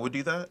think I would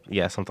do that?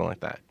 yeah, something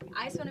like that.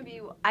 I just want to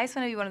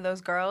be one of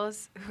those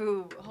girls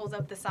who holds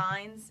up the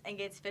signs and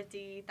gets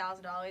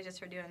 $50,000 just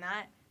for doing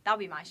that. That'll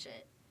be my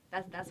shit.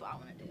 That's what I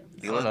want to do.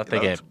 I don't know if they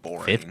That looks get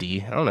boring.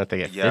 50. I don't know if they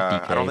get 50K.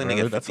 Yeah, I don't think they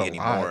bro. get That's 50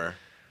 a lot. anymore.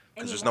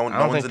 Because there's Anymore? no I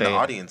don't one's in think the they-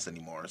 audience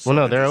anymore. So Well,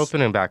 no, they're just-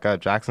 opening back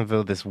up.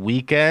 Jacksonville this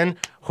weekend.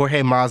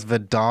 Jorge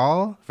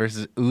Masvidal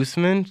versus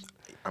Usman.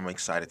 I'm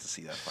excited to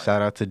see that fight.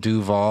 Shout out to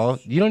Duval.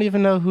 You don't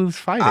even know who's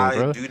fighting, I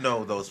bro. do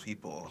know those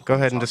people. Go who ahead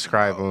you're and talking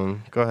describe about.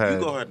 them. Go ahead. You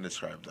go ahead and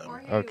describe them.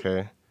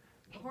 Okay.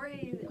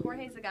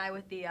 Jorge's the guy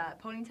with the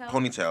ponytail.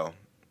 Ponytail.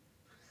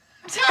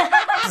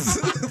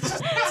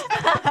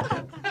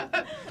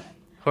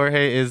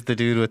 Jorge is the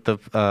dude with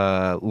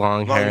the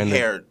long hair Long and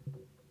hair.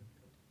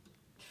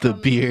 the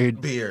beard.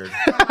 Beard.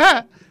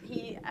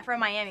 He from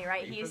Miami,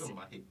 right?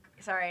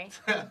 Sorry,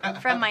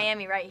 from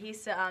Miami, right? He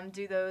used to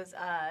do those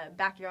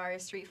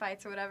backyard street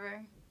fights or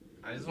whatever.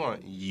 I just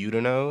want you to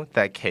know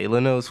that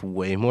Kayla knows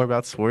way more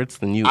about sports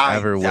than you I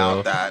ever doubt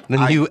will. that. Than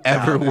I you doubt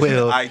ever it.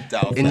 will. I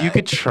doubt and that. you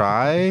could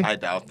try. I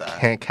doubt that.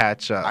 Can't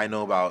catch up. I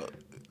know about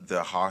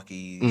the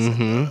hockeys,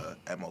 Mm-hmm. and the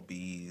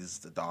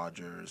MLBs, the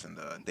Dodgers, and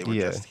they were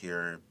Yeah. just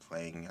here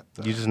playing at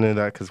the. You just knew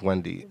that because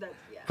Wendy. Yeah.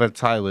 But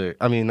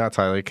not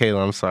Tyler,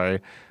 Kayla, I'm sorry.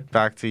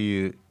 Back to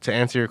you. To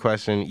answer your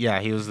question, yeah,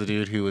 he was the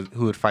dude who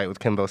would fight with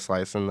Kimbo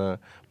Slice in the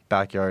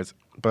backyards.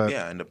 But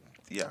Yeah,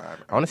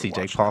 I want to see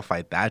Jake Paul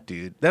fight that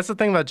dude. That's the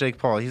thing about Jake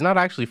Paul. He's not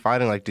actually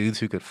fighting like dudes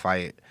who could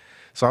fight.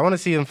 So I want to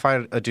see him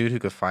fight a dude who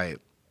could fight.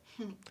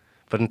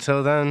 But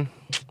until then,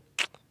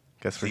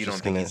 guess So we're you don't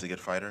just think gonna. he's a good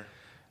fighter?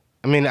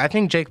 I mean, I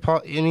think Jake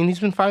Paul. I mean, he's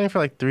been fighting for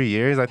like 3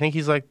 years. I think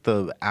he's like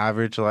the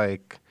average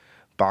like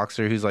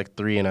boxer who's like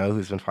 3-0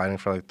 who's been fighting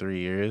for like 3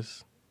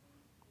 years.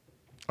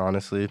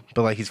 Honestly,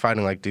 but like he's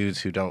fighting like dudes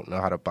who don't know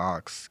how to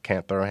box,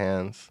 can't throw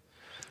hands.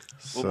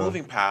 Well, So,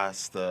 moving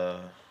past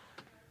the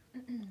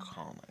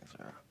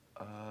colonizer.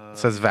 it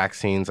says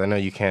vaccines. I know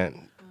you can't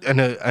I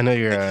know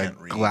your I can't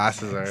read.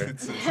 glasses are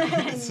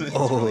It's really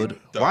old.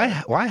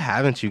 dark. Why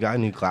haven't you got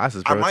new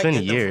glasses, bro? It's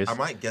been years. I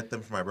might get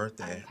them for my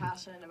birthday.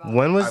 Passionate about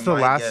When it. was I the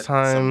might last get some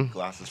time?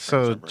 glasses for So,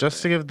 my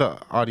just to birthday. give the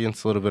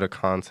audience a little bit of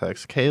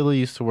context, Kayla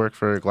used to work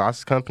for a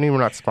glasses company. We're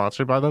not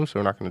sponsored by them, so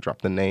we're not going to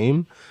drop the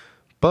name.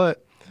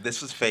 But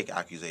This is fake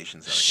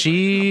accusations. That are she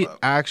getting ready to come up.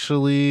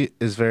 actually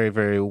is very,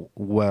 very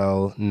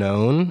well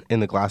known in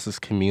the glasses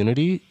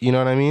community. You know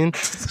what I mean?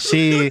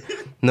 She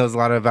knows a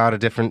lot about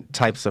different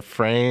types of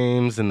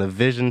frames and the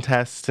vision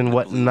tests and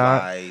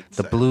whatnot. lights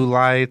The and- blue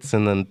lights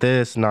and then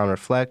this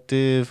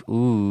non-reflective.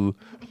 Ooh,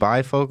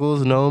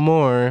 bifocals, no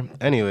more.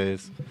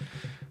 Anyways,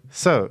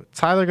 so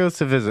Tyler goes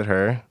to visit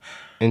her,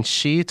 and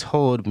she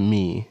told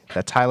me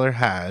that Tyler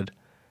had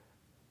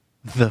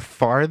the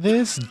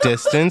farthest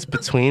distance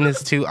between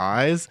his two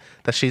eyes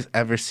that she's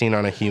ever seen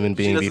on a human She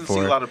being doesn't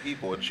before. see a lot of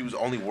people, and she was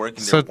only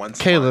working So, there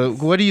once a Kayla,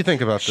 month. what do you think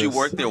about She this?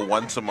 worked there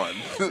once a month.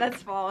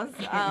 That's false.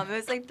 It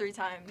was like 3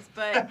 times,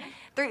 but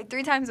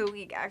three times a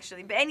week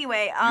actually. But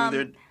anyway, You were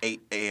there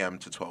 8 a.m.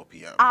 to 12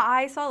 p.m.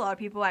 I saw a lot of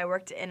people. I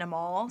worked in a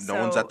mall. No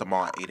one's at the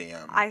mall at 8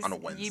 a.m. on a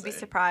Wednesday. You'd be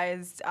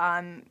surprised.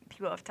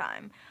 People have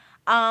time.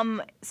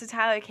 So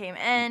Tyler came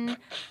in.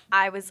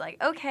 I was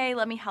like, okay,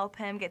 let me help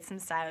him get some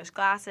stylish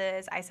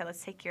glasses. I said,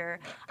 let's take your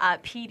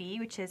PD,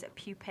 which is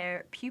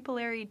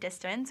pupillary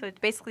distance. So it's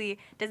basically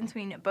distance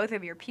between both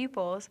of your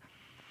pupils.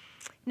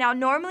 Now,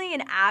 normally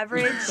an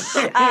average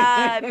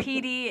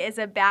PD is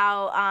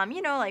about,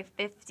 like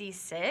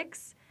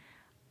 56.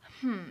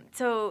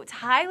 So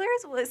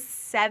Tyler's was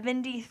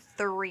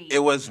 73. It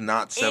was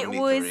not 73. It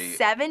was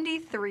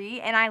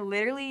 73, and I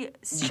literally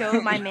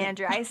showed my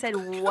manager. I said,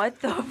 what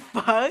the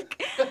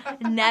fuck?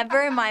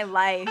 Never in my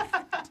life.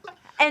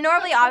 And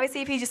normally,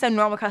 obviously, if he's just a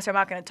normal customer,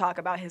 I'm not going to talk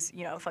about his,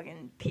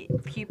 fucking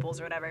pupils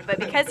or whatever. But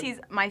because he's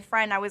my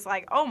friend, I was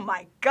like, oh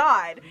my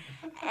God.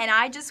 And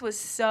I just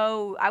was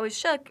I was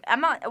shook.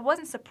 I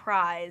wasn't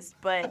surprised,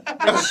 but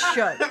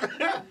shook.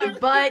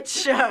 But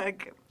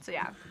shook. So,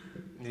 yeah.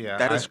 Yeah,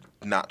 That is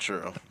not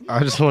true.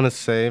 I just want to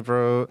say,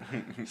 bro,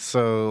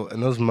 so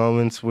in those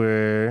moments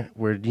where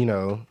we're,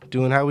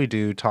 doing how we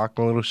do,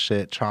 talking a little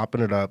shit,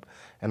 chopping it up,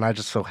 and I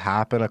just so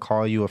happen to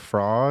call you a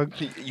frog,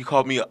 You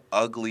called me an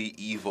ugly,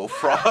 evil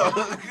frog.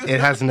 it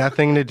has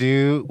nothing to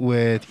do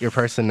with your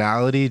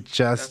personality, That's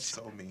just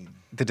so mean.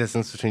 the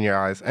distance between your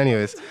eyes.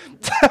 Anyways,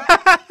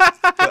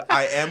 But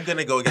I am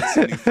gonna go get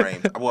some new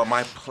frames. Well,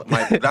 my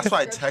that's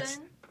why I text.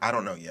 I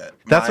don't know yet.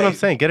 that's what I'm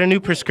saying. Get a new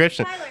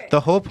prescription. Tyler.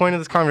 The whole point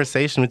of this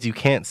conversation is you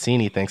can't see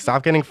anything.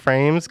 Stop getting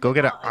frames. Go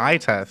get an eye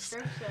test. You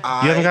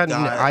haven't gotten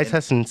an eye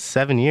test in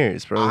 7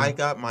 years, bro. I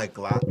got my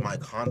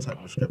contact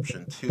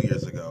prescription 2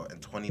 years ago in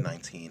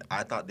 2019.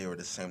 I thought they were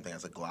the same thing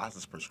as a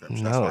glasses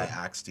prescription. That's No. why I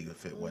asked you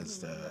if it was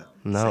the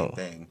No. same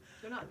thing.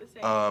 They're not the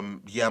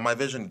same. Yeah, my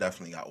vision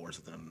definitely got worse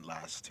than the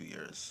last 2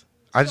 years.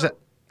 I just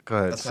go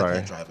ahead. That's why I Sorry.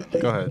 can't drive at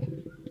night. Go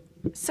ahead.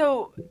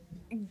 So,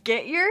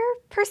 get your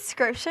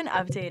prescription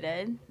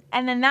updated,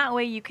 and then that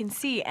way you can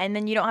see, and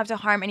then you don't have to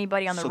harm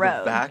anybody on the So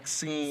road. the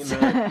vaccine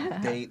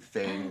date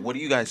thing, what do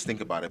you guys think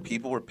about it?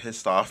 People were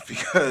pissed off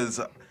because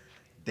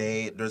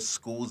there's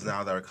schools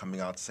now that are coming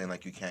out saying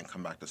like you can't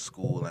come back to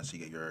school unless you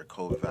get your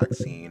COVID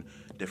vaccine.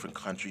 Different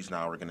countries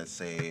now are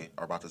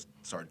about to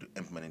start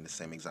implementing the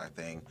same exact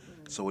thing.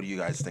 So what do you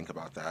guys think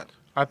about that?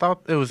 I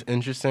thought it was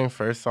interesting,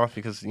 first off,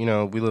 because, we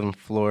live in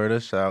Florida.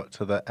 Shout out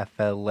to the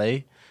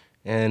FLA.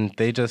 And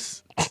they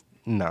just,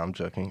 no, I'm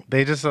joking.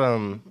 They just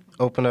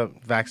open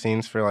up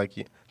vaccines for,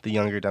 like, the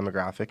younger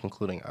demographic,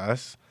 including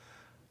us.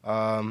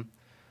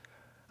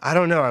 I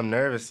don't know. I'm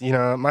nervous.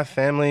 My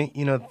family,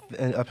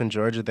 up in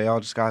Georgia, they all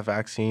just got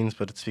vaccines,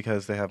 but it's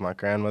because they have my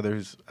grandmother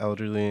who's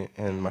elderly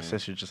and my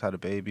sister just had a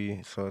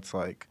baby. So it's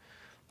like,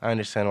 I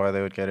understand why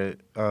they would get it.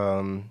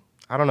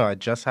 I don't know. I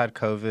just had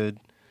COVID.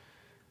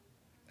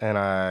 And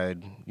I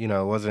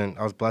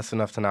was blessed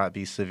enough to not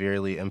be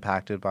severely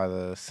impacted by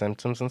the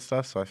symptoms and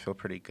stuff, so I feel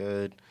pretty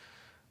good.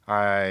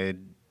 I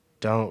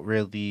don't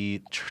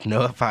really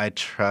know if I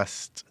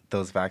trust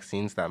those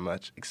vaccines that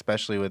much,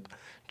 especially with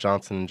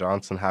Johnson &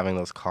 Johnson having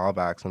those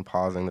callbacks and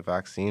pausing the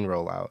vaccine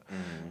rollout.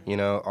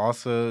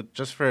 Also,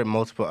 just for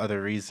multiple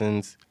other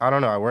reasons. I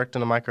don't know. I worked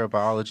in a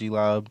microbiology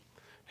lab,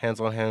 hand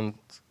on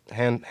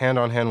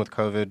hand with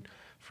COVID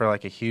for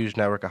like a huge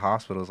network of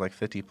hospitals, like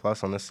 50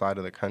 plus on this side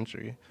of the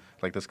country.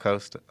 Like this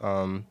coast,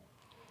 and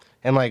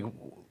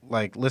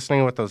like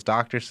listening to what those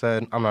doctors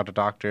said. I'm not a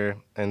doctor,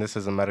 and this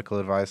isn't medical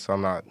advice, so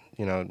I'm not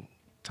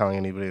telling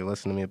anybody to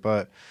listen to me.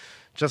 But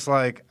just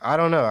like, I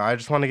don't know, I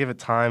just want to give it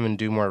time and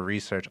do more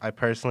research. I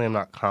personally am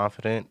not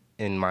confident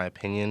in my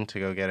opinion to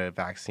go get a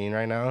vaccine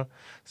right now,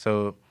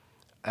 so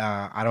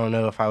I don't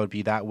know if I would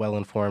be that well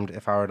informed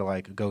if I were to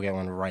like go get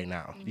one right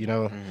now.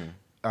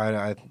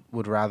 I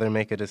would rather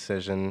make a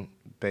decision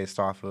based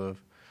off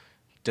of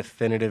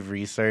definitive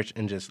research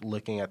and just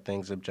looking at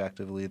things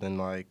objectively than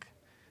like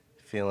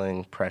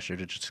feeling pressure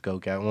to just go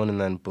get one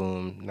and then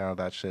boom, now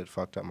that shit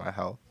fucked up my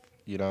health.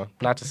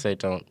 Not to say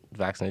don't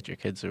vaccinate your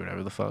kids or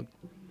whatever the fuck.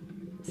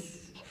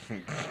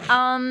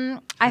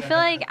 I feel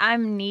like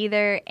I'm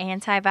neither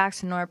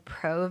anti-vax nor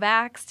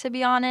pro-vax, to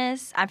be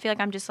honest. I feel like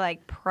I'm just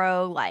like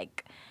pro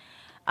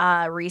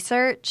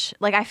research.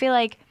 Like I feel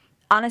like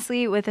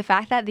honestly, with the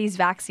fact that these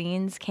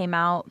vaccines came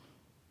out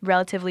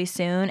relatively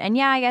soon, and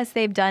yeah, I guess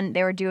they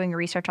were doing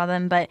research on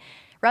them, but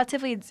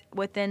relatively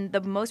within the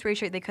most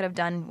research they could have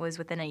done was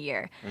within a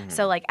year.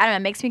 So like I don't know,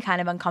 it makes me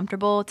kind of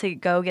uncomfortable to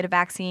go get a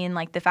vaccine.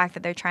 Like the fact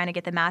that they're trying to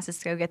get the masses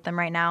to go get them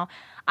right now.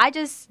 I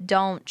just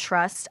don't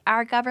trust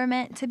our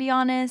government, to be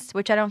honest,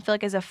 which I don't feel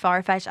like is a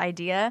far-fetched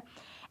idea.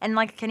 And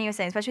like Kenny was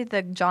saying, especially with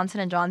the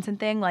Johnson & Johnson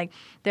thing, like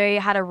they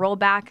had to roll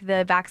back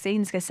the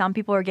vaccines because some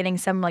people are getting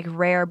some like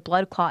rare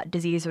blood clot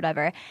disease or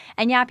whatever.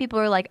 And yeah, people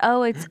are like,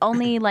 oh, it's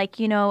only like,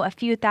 a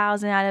few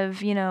thousand out of,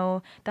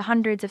 the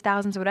hundreds of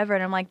thousands or whatever.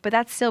 And I'm like, but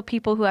that's still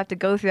people who have to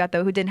go through that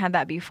though, who didn't have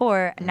that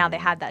before. And now they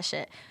have that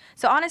shit.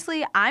 So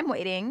honestly, I'm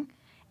waiting.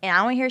 And I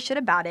don't want to hear shit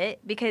about it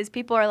because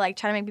people are like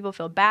trying to make people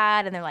feel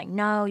bad. And they're like,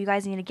 no, you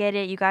guys need to get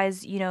it. You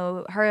guys,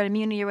 herd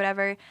immunity or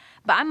whatever.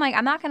 But I'm like,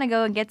 I'm not going to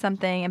go and get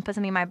something and put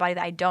something in my body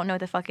that I don't know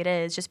what the fuck it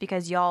is just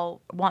because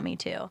y'all want me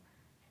to.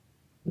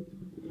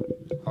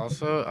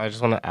 Also, I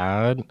just want to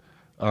add,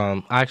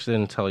 I actually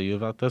didn't tell you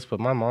about this, but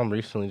my mom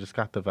recently just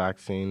got the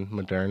vaccine,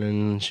 Moderna,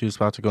 and she was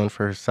about to go in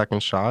for her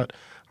second shot.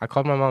 I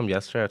called my mom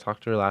yesterday. I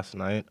talked to her last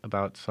night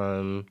about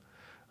some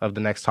of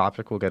the next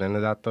topic. We'll get into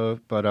that, though.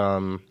 But,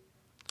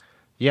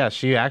 yeah,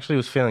 she actually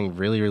was feeling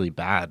really, really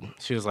bad.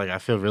 She was like, I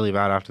feel really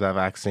bad after that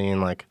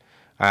vaccine. Like,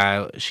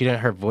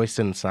 her voice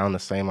didn't sound the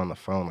same on the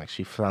phone. Like,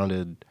 she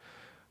sounded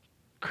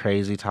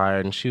crazy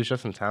tired, and she was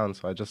just in town,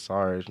 so I just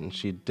saw her, and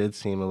she did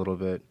seem a little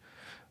bit,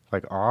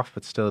 like, off,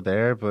 but still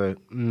there. But,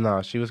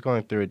 no, she was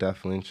going through it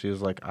definitely, and she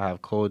was like, I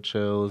have cold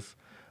chills.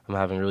 I'm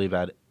having really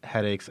bad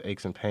headaches,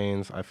 aches, and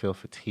pains. I feel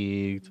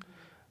fatigued.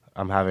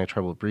 I'm having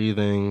trouble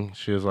breathing.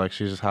 She was like,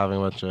 she's just having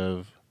a bunch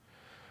of,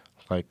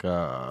 like,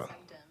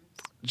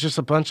 just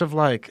a bunch of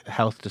like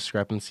health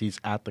discrepancies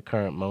at the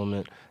current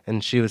moment.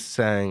 And she was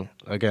saying,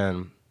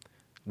 again,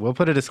 we'll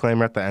put a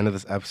disclaimer at the end of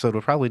this episode.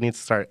 We'll probably need to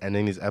start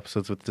ending these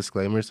episodes with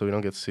disclaimers so we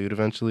don't get sued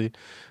eventually.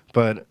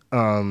 But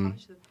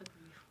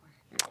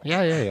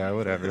yeah,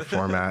 whatever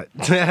format.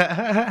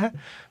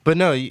 But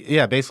no,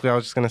 yeah, basically I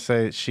was just gonna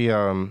say she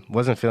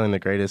wasn't feeling the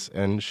greatest,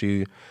 and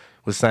she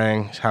was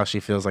saying how she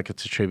feels like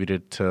it's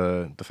attributed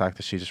to the fact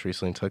that she just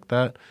recently took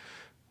that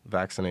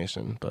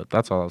vaccination. But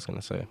that's all I was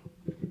gonna say.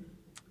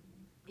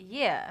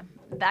 Yeah.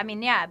 I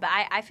mean, yeah, but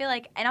I feel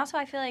like, and also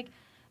I feel like,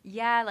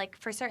 yeah, like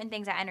for certain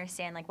things I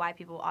understand like why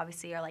people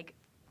obviously are like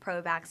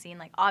pro-vaccine.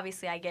 Like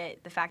obviously I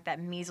get the fact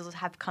that measles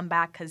have come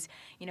back because,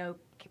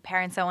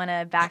 parents don't want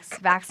to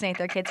vaccinate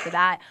their kids for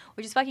that,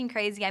 which is fucking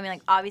crazy. I mean,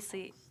 like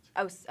obviously,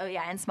 oh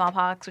yeah, and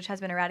smallpox, which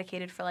has been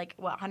eradicated for like,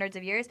 hundreds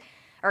of years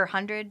or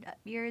 100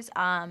 years.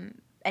 And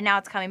now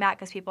it's coming back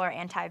because people are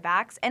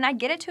anti-vax. And I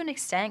get it to an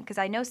extent because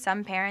I know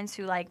some parents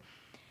who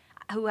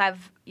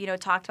have,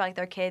 talked about like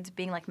their kids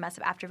being like messed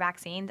up after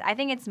vaccines. I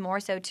think it's more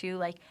so too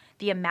like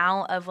the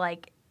amount of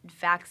like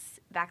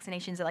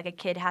vaccinations that like a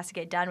kid has to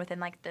get done within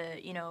like the,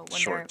 when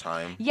short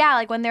time. Yeah,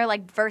 like when they're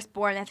like first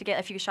born, they have to get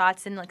a few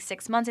shots. In like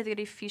 6 months, they have to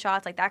get a few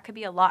shots. Like that could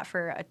be a lot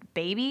for a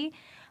baby.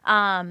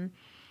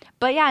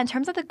 But yeah, in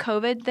terms of the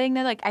COVID thing,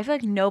 they're like, I feel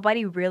like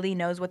nobody really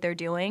knows what they're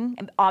doing.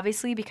 And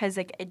obviously, because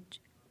like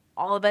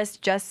all of us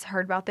just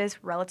heard about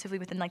this relatively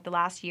within like the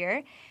last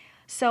year.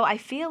 So I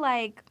feel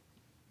like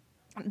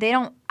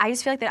I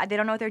just feel like they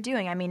don't know what they're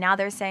doing. I mean, now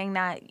they're saying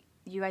that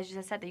you guys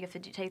just said that you have to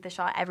take the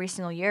shot every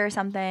single year or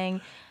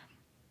something,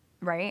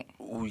 right?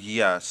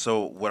 Yeah,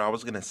 so what I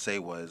was going to say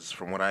was,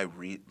 from what I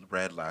read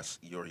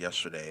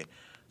yesterday,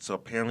 so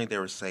apparently they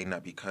were saying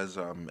that because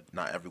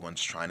not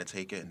everyone's trying to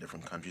take it and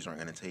different countries aren't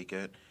going to take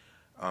it,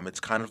 it's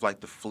kind of like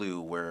the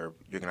flu where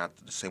you're going to have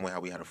to, the same way how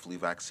we had a flu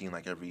vaccine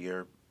like every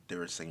year, they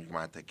were saying you're going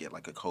to have to get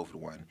like a COVID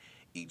one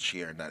each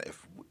year, and that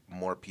if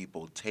more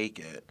people take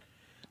it,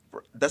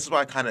 this is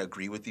why I kind of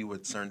agree with you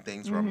with certain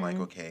things where I'm like,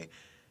 okay,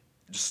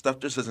 stuff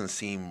just doesn't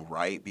seem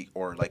right,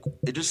 or like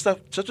it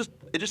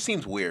just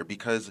seems weird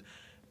because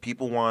they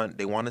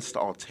want us to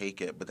all take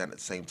it, but then at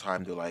the same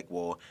time they're like,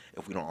 well,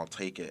 if we don't all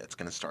take it, it's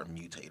gonna start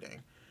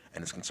mutating,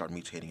 and it's gonna start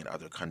mutating in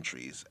other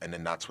countries, and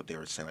then that's what they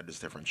were saying, like there's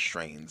different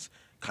strains,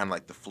 kind of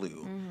like the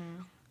flu.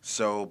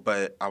 So,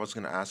 but I was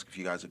gonna ask if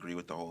you guys agree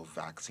with the whole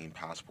vaccine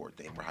passport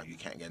thing, where how you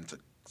can't get into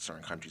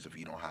certain countries if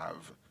you don't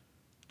have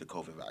the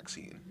COVID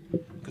vaccine,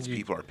 because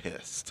people are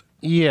pissed.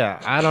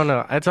 Yeah, I don't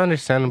know. It's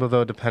understandable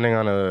though, depending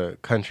on a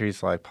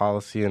country's like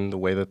policy and the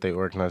way that they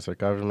organize their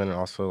government, and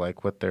also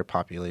like what their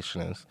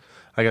population is.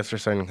 I guess for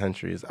certain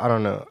countries, I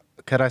don't know.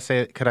 Could I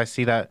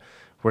see that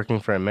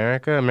working for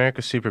America?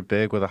 America's super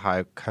big with a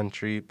high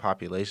country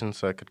population,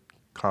 so it could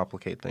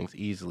complicate things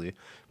easily.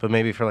 But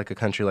maybe for like a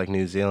country like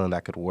New Zealand,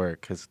 that could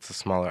work because it's a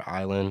smaller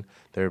island.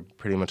 They're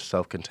pretty much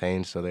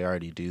self-contained, so they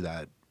already do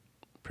that.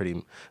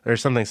 Or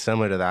something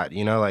similar to that,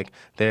 like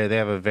they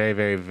have a very,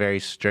 very, very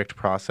strict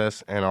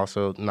process, and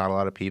also not a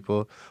lot of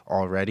people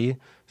already,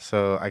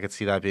 So I could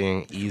see that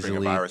being If you bring a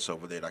easily. virus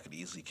over there, that could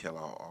easily kill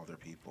all their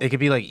people. It could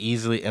be like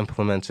easily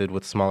implemented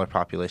with smaller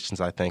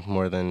populations. I think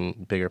more than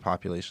bigger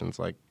populations,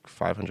 like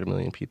 500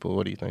 million people.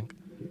 What do you think?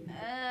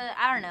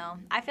 I don't know.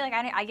 I feel like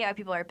I get why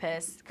people are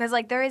pissed because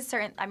like there is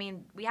certain. I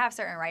mean, we have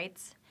certain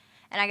rights,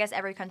 and I guess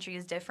every country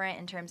is different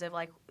in terms of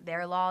like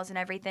their laws and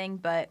everything.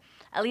 But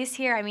at least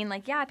here, I mean,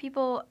 like yeah,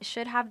 people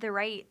should have the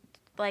right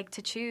like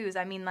to choose.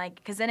 I mean, like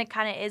because then it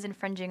kind of is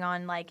infringing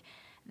on like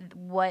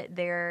what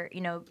they're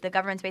the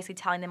government's basically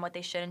telling them what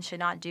they should and should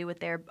not do with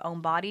their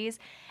own bodies.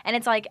 And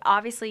it's like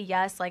obviously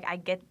yes, like I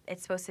get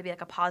it's supposed to be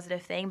like a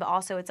positive thing, but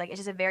also it's like it's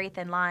just a very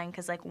thin line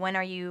because like when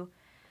are you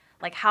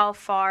like how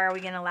far are we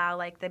going to allow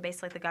like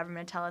basically like the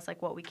government to tell us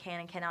like what we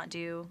can and cannot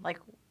do like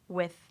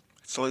with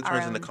It slowly our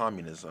turns into own.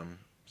 communism,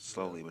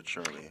 slowly but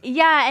surely.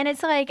 Yeah, and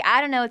it's like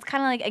I don't know, it's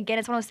kind of like again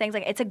it's one of those things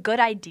like it's a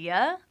good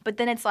idea, but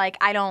then it's like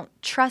I don't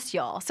trust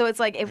y'all. So it's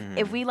like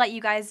if we let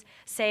you guys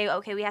say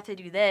okay, we have to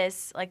do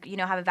this, like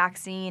have a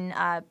vaccine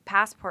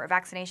passport,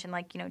 vaccination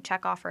like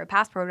check off for a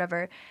passport or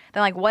whatever, then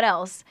like what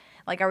else?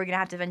 Like are we going to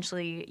have to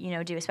eventually,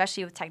 do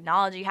especially with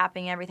technology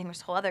happening and everything,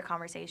 there's a whole other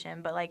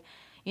conversation, but like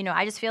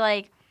I just feel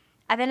like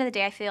at the end of the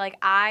day, I feel like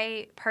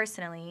I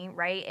personally,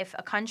 right, if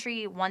a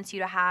country wants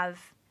you to have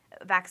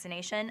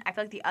vaccination, I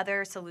feel like the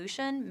other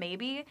solution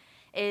maybe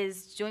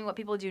is doing what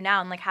people do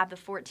now and like have the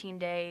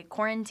 14-day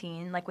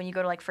quarantine. Like when you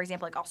go to like, for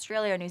example, like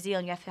Australia or New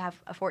Zealand, you have to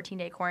have a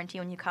 14-day quarantine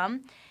when you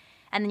come.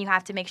 And then you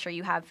have to make sure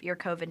you have your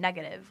COVID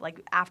negative like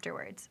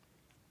afterwards.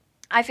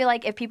 I feel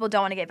like if people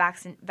don't want to get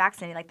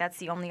vaccinated, like that's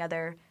the only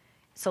other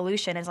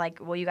solution is like,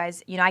 well, you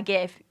guys, I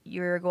get if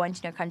you're going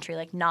to a country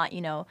like not,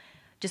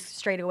 just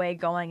straight away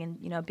going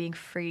and being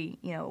free,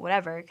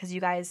 whatever, because you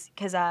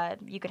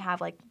could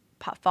have like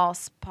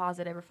false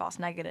positive or false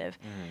negative.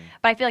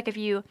 But I feel like if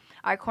you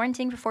are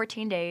quarantined for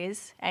 14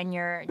 days and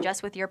you're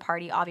just with your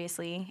party,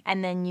 obviously,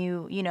 and then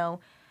you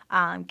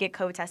get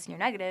COVID test and you're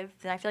negative,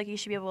 then I feel like you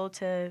should be able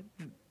to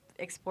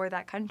explore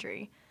that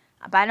country.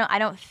 But I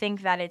don't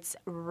think that it's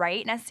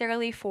right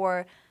necessarily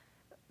for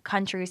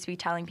countries to be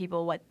telling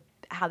people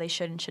how they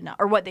should and should not,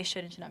 or what they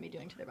should and should not be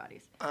doing to their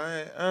bodies.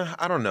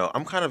 I don't know.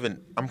 I'm kind of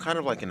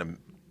like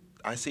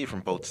I see it from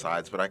both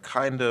sides, but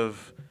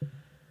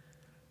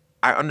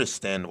I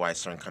understand why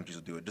certain countries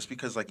will do it. Just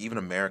because like even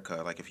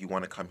America, like if you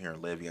want to come here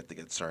and live, you have to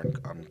get certain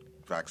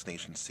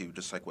vaccinations too.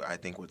 Just like I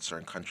think with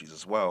certain countries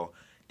as well,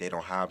 they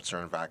don't have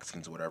certain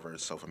vaccines or whatever.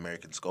 So if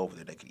Americans go over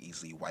there, they could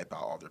easily wipe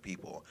out all their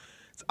people.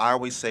 So I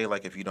always say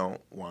like if you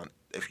don't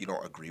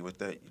agree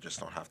with it, you just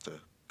don't have to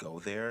go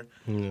there.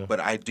 Yeah. But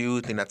I do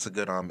think that's a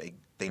good a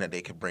thing that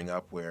they could bring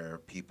up where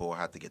people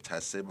have to get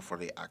tested before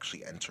they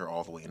actually enter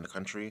all the way in the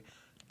country,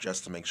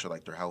 just to make sure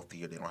like they're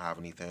healthy or they don't have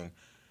anything.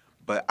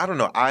 But I don't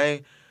know.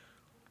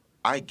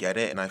 I get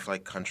it, and I feel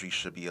like countries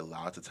should be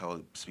allowed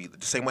to speak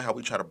the same way how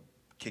we try to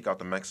kick out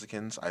the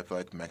Mexicans. I feel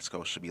like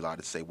Mexico should be allowed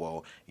to say,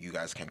 well, you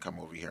guys can't come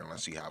over here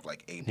unless you have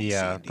like A, B, C,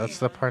 Yeah, and D. that's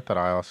the part that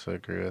I also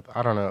agree with.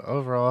 I don't know.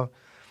 Overall,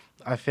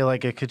 I feel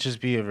like it could just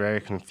be a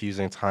very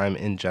confusing time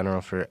in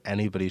general for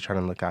anybody trying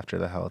to look after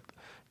the health.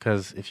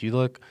 Because if you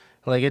look,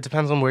 like, it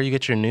depends on where you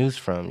get your news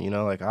from.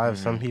 Like, I have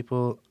some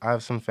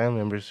family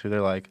members who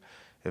they're like,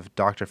 if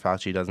Dr.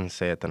 Fauci doesn't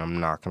say it, then I'm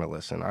not going to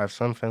listen. I have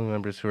some family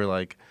members who are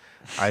like,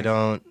 I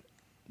don't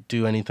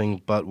do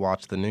anything but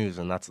watch the news,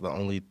 and that's the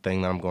only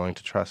thing that I'm going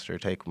to trust or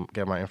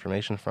get my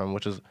information from,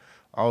 which is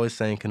always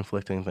saying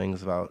conflicting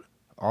things about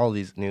all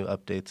these new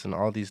updates and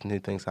all these new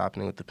things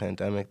happening with the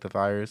pandemic, the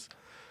virus.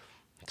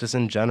 Just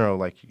in general,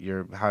 like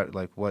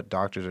what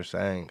doctors are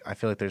saying, I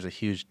feel like there's a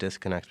huge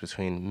disconnect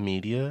between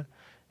media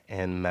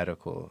and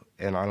medical,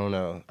 and I don't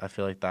know. I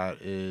feel like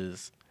that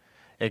is,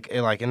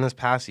 like in this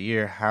past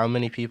year, how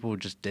many people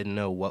just didn't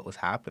know what was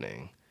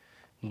happening,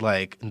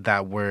 like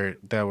that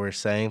were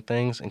saying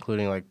things,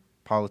 including like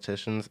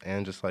politicians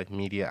and just like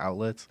media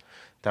outlets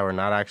that were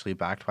not actually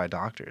backed by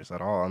doctors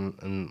at all, and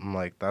I'm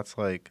like that's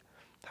like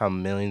how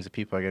millions of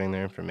people are getting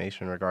their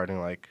information regarding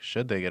like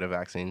should they get a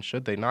vaccine,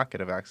 should they not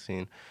get a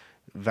vaccine.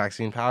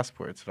 Vaccine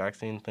passports,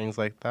 vaccine things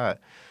like that.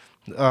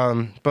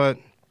 But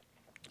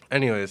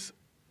anyways,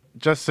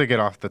 just to get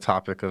off the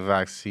topic of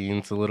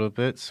vaccines a little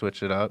bit,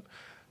 switch it up.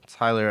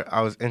 Tyler,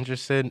 I was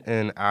interested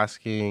in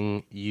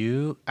asking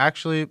you,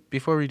 actually,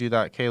 before we do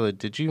that, Kayla,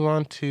 did you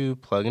want to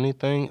plug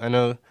anything? I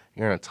know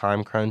you're in a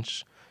time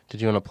crunch. Did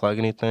you want to plug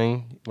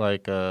anything?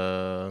 Like,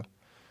 okay.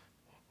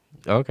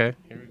 Here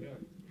we go.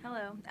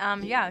 Hello.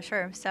 Yeah,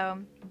 sure. So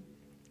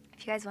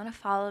if you guys want to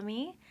follow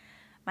me,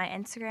 my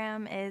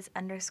Instagram is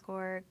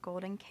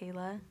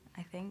 _GoldenKayla,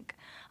 I think.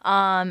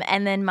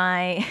 And then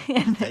my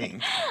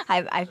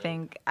I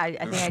think I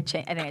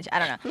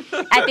don't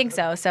know. I think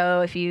so.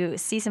 So if you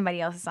see somebody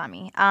else, it's not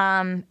me.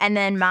 And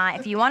then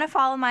if you want to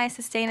follow my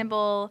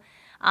sustainable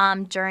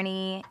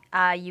journey,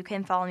 you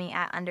can follow me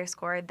at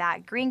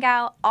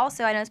 _thatgreengal.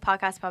 Also, I know this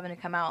podcast is probably going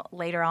to come out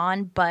later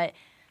on, but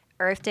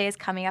Earth Day is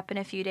coming up in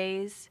a few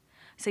days.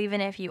 So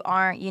even if you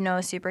aren't,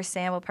 a super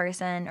sustainable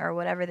person or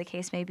whatever the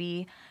case may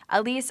be,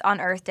 at least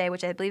on Earth Day,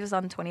 which I believe is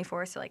on the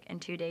 24th, so like in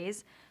 2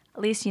 days,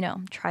 at least,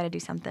 try to do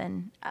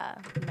something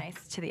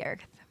nice to the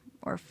Earth.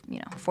 or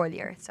for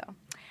the earth. So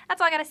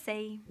that's all I gotta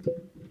say.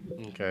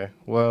 Okay.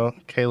 Well,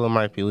 Kayla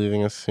might be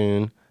leaving us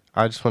soon.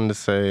 I just wanted to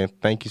say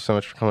thank you so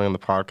much for coming on the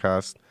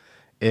podcast.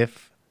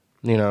 If,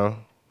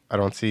 I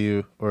don't see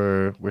you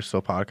or we're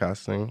still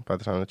podcasting by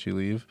the time that you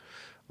leave.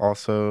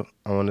 Also,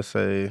 I want to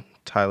say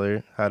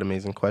Tyler had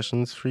amazing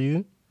questions for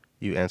you.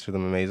 You answered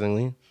them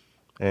amazingly.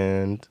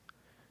 And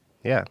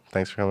yeah,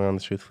 thanks for coming on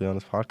the Truthfully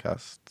Honest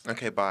podcast.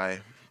 Okay,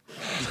 bye.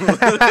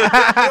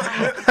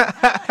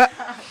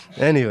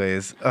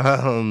 Anyways,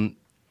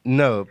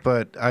 no,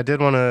 but I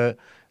did want to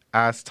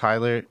ask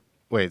Tyler.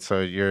 Wait,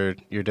 so you're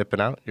dipping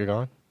out? You're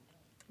gone?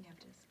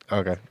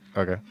 Okay.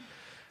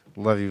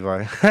 Love you,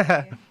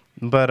 bye.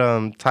 But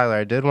Tyler,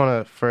 I did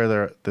want to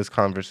further this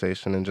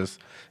conversation and just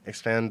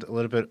expand a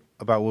little bit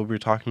about what we were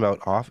talking about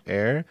off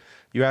air.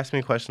 You asked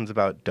me questions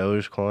about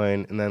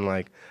Dogecoin, and then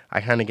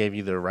I kind of gave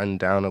you the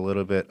rundown a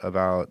little bit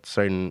about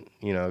certain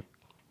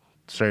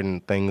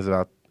things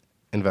about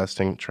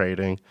investing,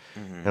 trading,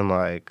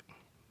 and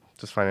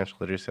just financial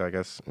literacy, I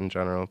guess, in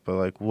general.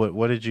 But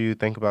what did you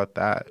think about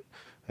that?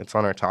 It's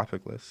on our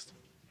topic list.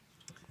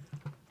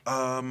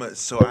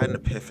 So I had an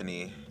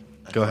epiphany.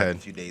 Go ahead. A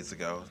few days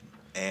ago,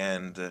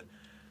 and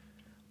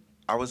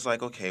I was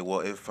like, okay, well,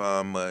 if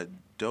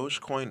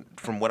Dogecoin,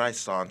 from what I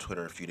saw on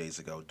Twitter a few days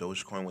ago,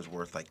 Dogecoin was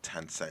worth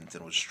 10 cents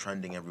and it was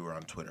trending everywhere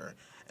on Twitter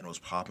and it was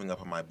popping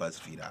up on my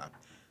BuzzFeed app.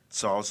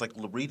 So I was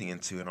reading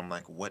into it and I'm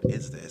like, what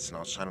is this? And I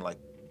was trying to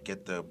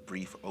get the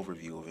brief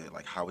overview of it,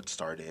 how it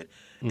started.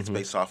 It's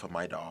based off of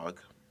my dog,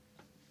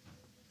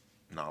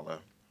 Nala,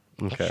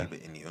 Okay. Shiba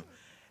Inu.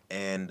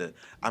 And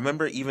I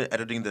remember even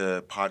editing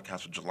the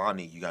podcast with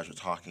Jelani, you guys were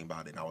talking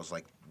about it, and I was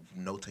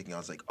note-taking. I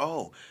was like,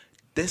 oh,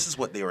 this is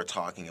what they were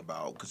talking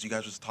about, because you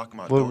guys were talking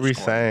about What Dogecoin. were we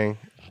saying?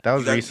 That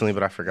was recently,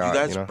 but I forgot. You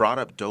guys brought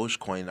up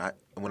Dogecoin.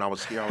 When I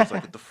was here, I was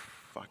like, what the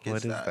fuck is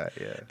What that? is that?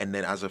 Yeah. And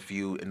then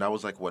and that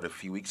was a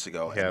few weeks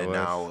ago. Yeah, and then it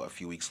now, was. a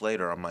few weeks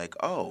later, I'm like,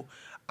 oh,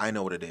 I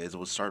know what it is. It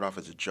was started off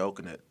as a joke,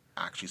 and it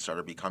actually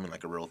started becoming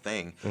a real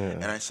thing. Yeah.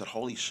 And I said,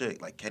 holy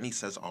shit, Kenny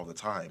says all the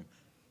time,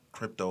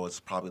 crypto is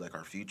probably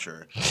our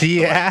future.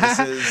 Yeah,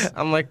 But, this is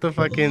I'm the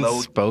fucking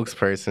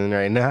spokesperson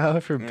right now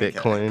for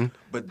Bitcoin. Okay.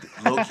 But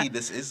low-key,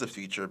 this is the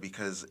future,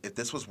 because if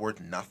this was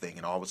worth nothing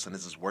and all of a sudden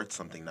this is worth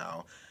something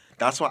now,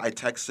 that's why I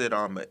texted,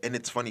 and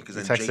it's funny because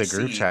then Texted JC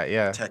group chat,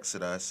 yeah.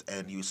 texted us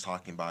and he was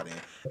talking about it,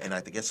 and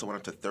I guess it went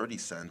up to 30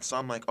 cents. So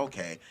I'm like,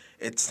 okay,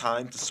 it's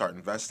time to start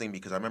investing,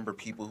 because I remember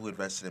people who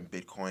invested in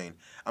Bitcoin.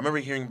 I remember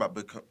hearing about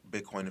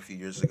Bitcoin a few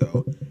years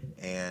ago,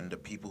 and the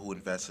people who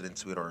invested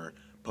into it or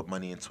put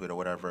money into it or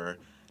whatever,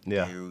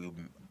 Yeah. they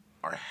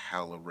are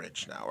hella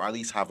rich now, or at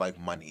least have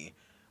money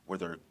where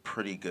they're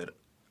pretty good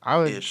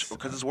ish,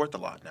 because it's worth a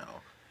lot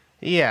now.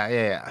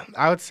 Yeah.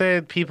 I would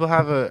say people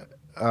have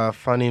a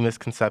funny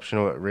misconception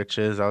of what rich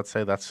is. I would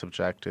say that's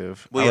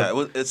subjective.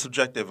 Well, it's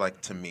subjective,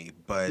 to me,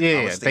 but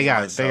Yeah, I was they thinking to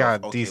got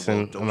myself, okay,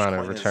 decent well, amount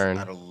of Dogecoin return.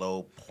 is at a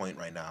low point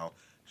right now.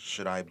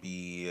 Should I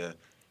be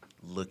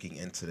looking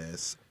into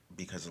this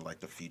because of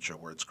the future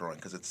where it's growing?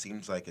 Because it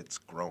seems like it's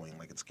growing,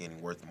 it's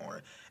gaining worth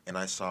more. And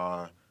I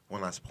saw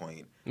one last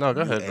point. No,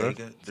 go ahead, bro.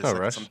 There's no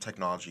rush. some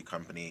technology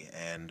company,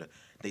 and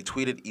they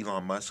tweeted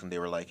Elon Musk, and they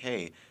were like,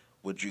 "Hey,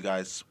 would you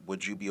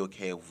be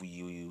okay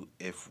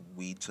if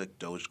we took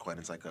Dogecoin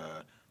as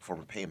a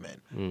form of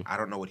payment?" I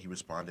don't know what he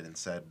responded and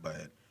said,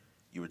 but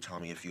you were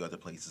telling me a few other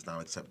places now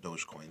accept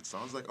Dogecoin. So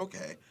I was like,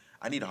 okay,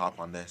 I need to hop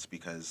on this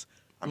because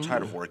I'm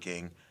tired of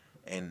working,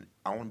 and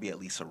I want to be at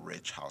least a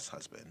rich house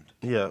husband.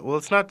 Yeah, well,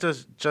 it's not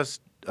just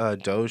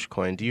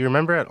Dogecoin. Do you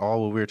remember at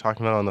all what we were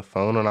talking about on the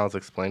phone when I was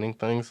explaining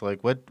things?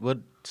 What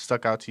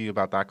stuck out to you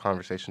about that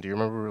conversation? Do you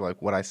remember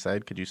what I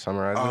said? Could you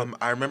summarize it?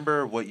 I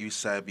remember what you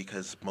said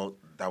because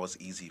that was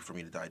easy for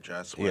me to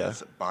digest.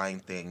 Was buying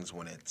things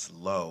when it's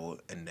low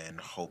and then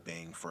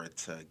hoping for it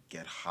to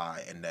get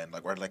high, and then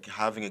or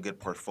having a good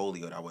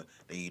portfolio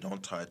that you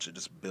don't touch. It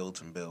just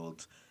builds and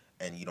builds,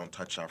 and you don't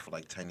touch that for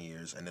 10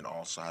 years, and then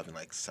also having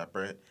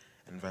separate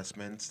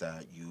investments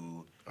that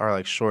you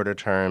Or shorter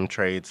term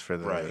trades for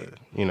the Right.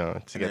 to and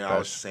get then that. I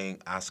was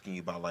asking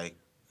you about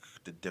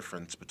the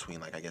difference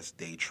between I guess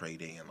day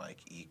trading and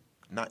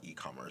not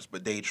e-commerce,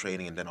 but day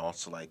trading, and then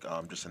also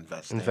just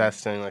investing.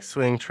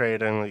 Swing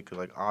trading,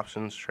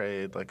 options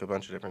trade, a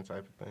bunch of different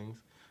type of things.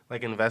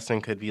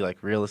 Investing could be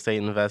real estate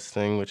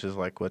investing, which is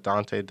what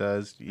Dante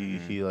does.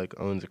 He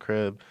owns a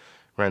crib,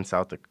 rents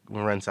out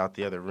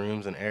the other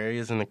rooms and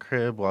areas in the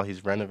crib while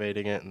he's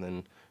renovating it, and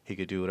then he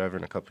could do whatever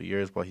in a couple of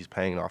years while he's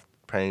paying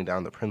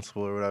down the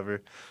principal or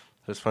whatever.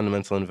 There's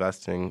fundamental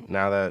investing.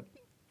 Now that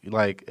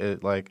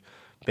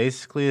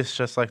basically it's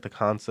just the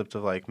concept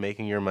of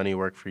making your money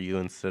work for you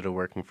instead of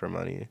working for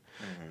money.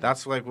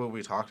 That's what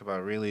we talked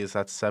about really, is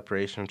that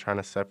separation, trying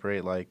to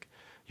separate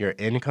your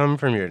income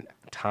from your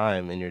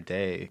time in your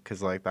day, because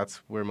that's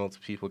where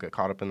most people get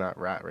caught up in that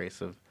rat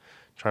race of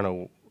trying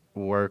to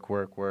work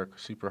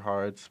super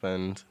hard,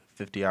 spend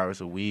 50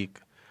 hours a week,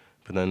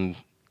 but then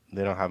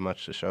they don't have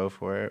much to show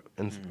for it.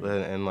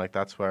 And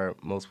that's where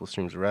multiple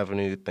streams of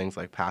revenue, things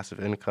like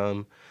passive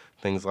income,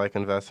 things like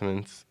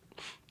investments,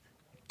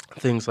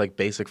 things like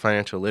basic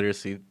financial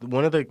literacy.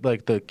 One of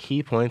the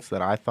key points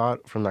that I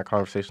thought from that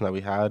conversation that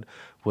we had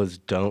was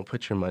don't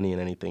put your money in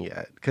anything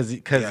yet, because Yeah,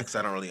 because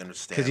I don't really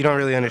understand. you don't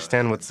really the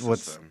understand what's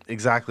system.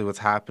 exactly what's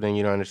happening.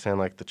 You don't understand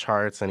like the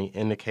charts, any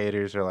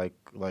indicators, or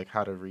like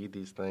how to read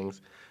these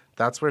things.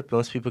 That's where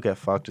most people get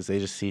fucked, is they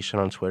just see shit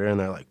on Twitter and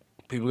they're like,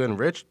 people getting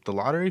rich, the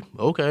lottery,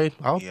 okay,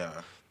 I'll. Yeah.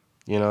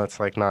 It's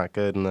like not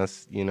good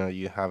unless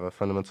you have a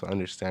fundamental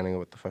understanding of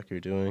what the fuck you're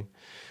doing.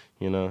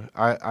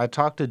 I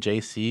talked to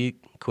JC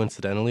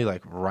coincidentally,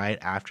 like right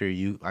after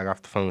I got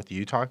off the phone with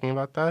you talking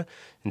about that,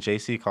 and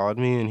JC called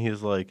me and he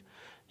was like,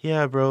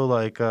 "Yeah, bro,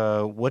 like,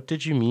 what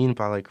did you mean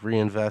by like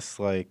reinvest,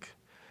 like,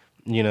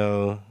 you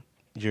know,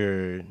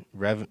 your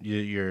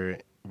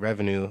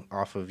revenue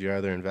off of your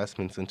other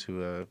investments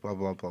into a blah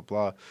blah blah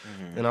blah."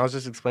 And I was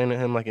just explaining to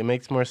him like it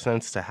makes more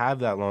sense to have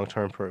that long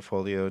term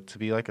portfolio to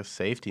be like a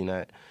safety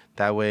net.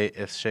 That way,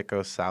 if shit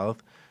goes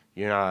south,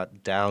 you're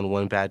not down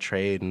one bad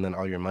trade and then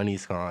all your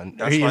money's gone.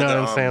 That's You why know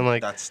what I'm saying?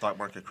 Like, that stock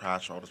market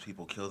crash, all those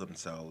people kill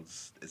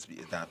themselves. Is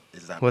that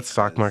what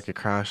stock because market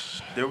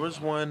crash? there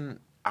was one?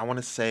 I want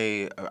to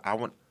say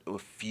a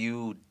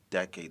few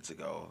decades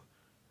ago,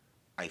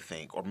 I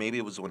think, or maybe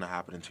it was when it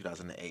happened in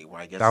 2008,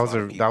 where I guess That was lot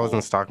of that wasn't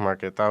people- stock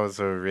market. That was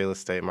a real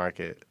estate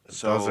market. That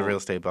was a So- real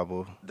estate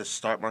bubble. The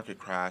stock market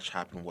crash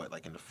happened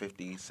like in the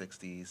 50s,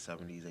 60s,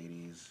 70s,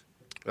 80s.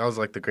 That was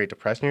like the Great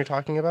Depression you're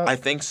talking about? I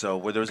think so.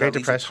 Where there was Great at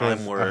least Depression a was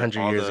time where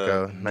 100 all years the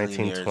ago,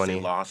 millionaires, 1920. they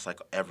lost like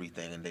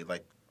everything, and they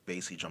like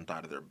basically jumped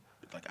out of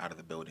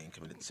the building and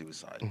committed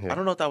suicide. Yeah. I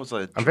don't know if that was a.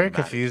 I'm very dramatic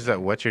confused thing.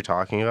 at what you're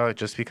talking about,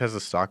 just because the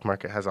stock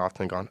market has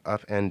often gone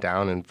up and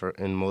down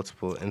in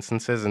multiple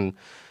instances. And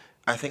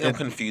I think I'm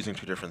confusing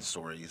two different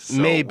stories. So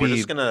Maybe. we're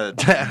just gonna move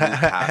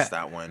past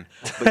that one.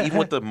 But even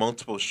with the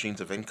multiple streams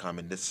of income,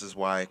 and this is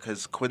why,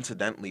 because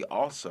coincidentally,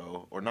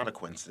 also, or not a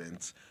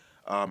coincidence,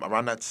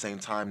 around that same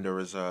time there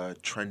was a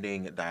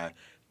trending that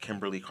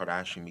Kimberly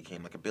Kardashian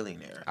became like a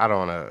billionaire. I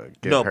don't want to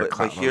give No, her but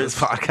clout on here's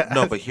this podcast.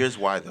 no, but here's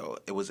why though.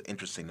 It was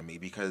interesting to me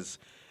because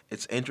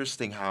it's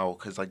interesting how,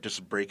 because like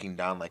just breaking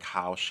down like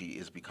how she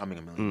is becoming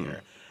a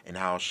millionaire and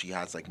how she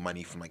has like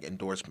money from like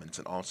endorsements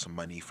and also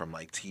money from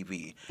like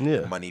TV,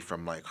 Yeah. money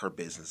from like her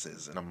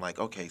businesses, and I'm like,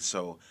 okay,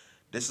 so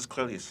this is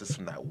clearly a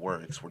system that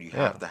works where you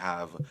Yeah. have to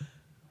have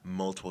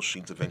multiple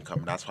streams of income.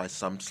 And that's why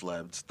some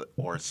celebs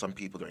or some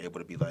people are able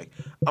to be like,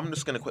 I'm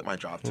just going to quit my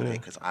job today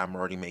because I'm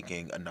already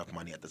making enough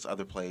money at this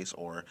other place,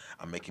 or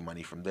I'm making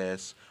money from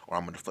this, or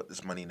I'm going to flip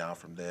this money now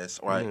from this,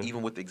 or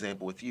even with the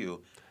example with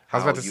you. I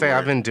was how about to you say,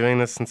 I've were- been doing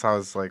this since I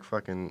was like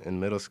fucking in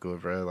middle school,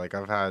 bro. Like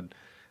I've had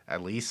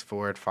at least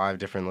 4 or 5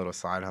 different little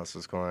side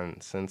hustles going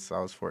since I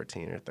was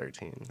 14 or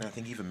 13. And I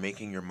think even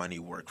making your money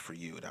work for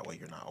you, that way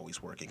you're not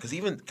always working.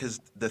 Because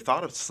the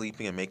thought of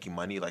sleeping and making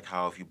money, like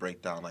how if you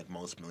break down like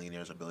most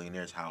millionaires or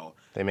billionaires, how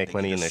They make can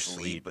money in just their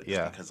sleep, but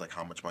yeah. because like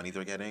how much money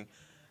they're getting,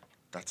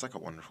 that's like a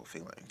wonderful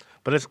feeling.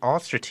 But it's all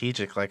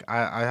strategic. Like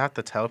I have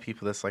to tell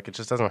people this. Like it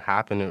just doesn't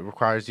happen. It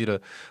requires you to,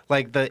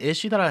 like the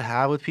issue that I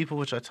have with people,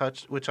 which I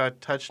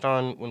touched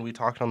on when we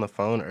talked on the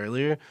phone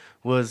earlier,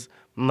 was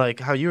like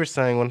how you were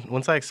saying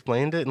once I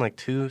explained it in like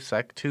 2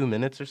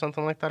 minutes or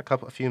something like that,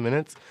 a few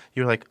minutes,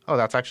 you were like, oh,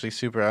 that's actually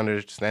super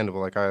understandable.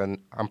 Like I'm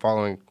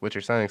following what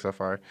you're saying so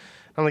far.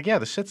 I'm like, yeah,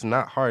 the shit's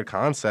not hard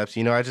concepts.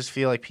 I just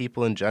feel like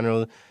people in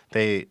general,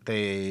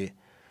 they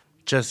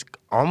just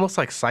almost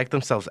like psych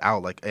themselves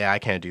out. Like, yeah, I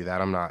can't do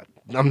that.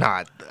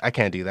 I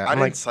can't do that. I I'm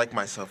didn't like, psych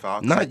myself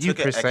out. 'cause I not you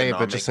took per an se,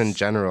 but just in economics-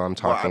 general, I'm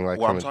talking well, like.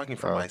 well, from I'm a- talking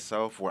for oh,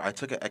 myself, where I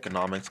took an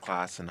economics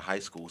class in high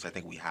school, so I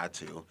think we had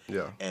to.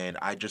 Yeah. And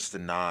I just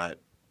did not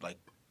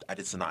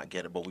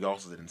get it, but we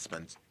also didn't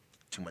spend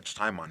too much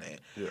time on it.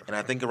 Yeah. And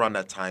I think around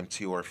that time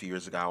too, or a few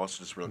years ago, I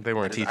also just really They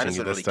weren't I teaching just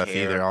you didn't this really stuff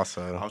care. either.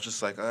 Also, I was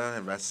just like,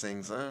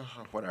 investing,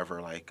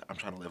 whatever. Like I'm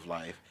trying to live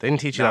life. they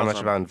didn't teach you Now that as much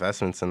I'm- about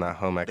investments in that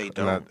home ec They in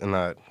don't.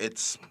 that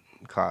It's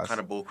class. kind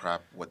of bullcrap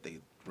what they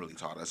really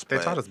taught us. They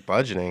but taught us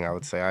budgeting, I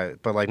would say,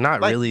 but like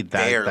not like really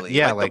that. barely.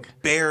 Yeah, like the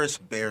bare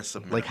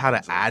submittals like how to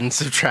of- add and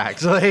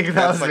subtract. Like that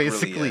That's, was like, really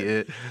basically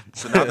it. it.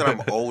 So now that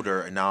I'm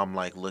older, and now I'm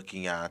like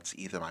looking at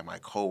either my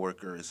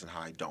coworkers and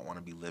how I don't want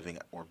to be living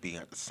or being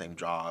at the same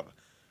job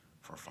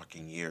for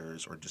fucking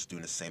years, or just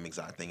doing the same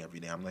exact thing every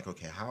day. I'm like,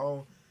 okay,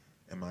 how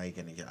am I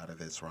gonna get out of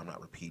this where I'm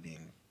not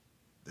repeating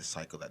the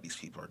cycle that these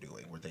people are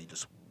doing, where they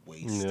just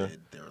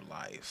wasted their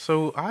life?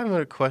 So I have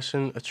a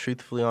question, a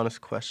truthfully honest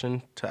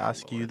question to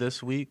ask you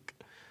this week.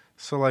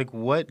 So like,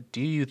 what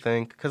do you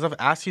think? Because I've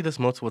asked you this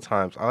multiple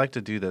times. I like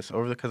to do this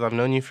because I've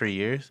known you for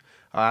years.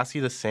 I'll ask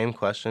you the same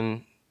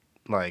question,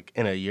 like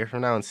in a year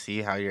from now, and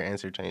see how your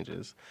answer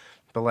changes.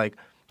 But like,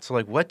 so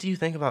like, what do you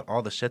think about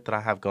all the shit that I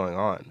have going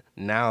on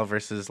now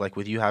versus like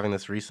with you having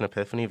this recent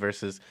epiphany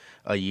versus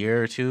a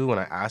year or two when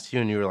I asked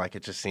you and you were like,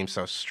 it just seems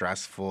so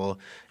stressful.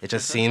 It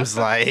just seems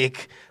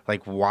like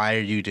why are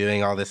you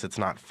doing all this? It's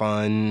not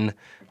fun.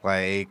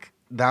 Like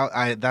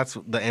that's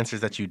the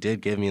answers that you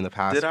did give me in the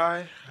past. Did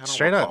I? don't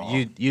Straight up, recall.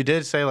 you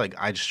did say like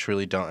I just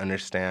truly don't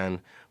understand.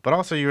 But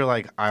also you were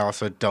like, I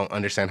also don't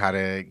understand how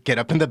to get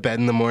up in the bed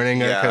in the morning.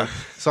 Yeah.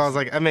 So I was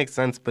like, that makes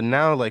sense. But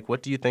now, like,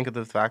 what do you think of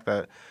the fact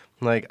that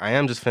Like, I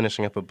am just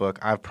finishing up a book.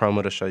 I have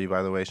promo to show you,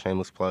 by the way,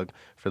 shameless plug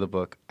for the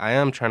book. I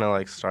am trying to,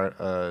 like, start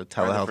a Read the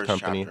telehealth first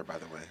company. chapter, by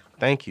the way.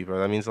 Thank you, bro.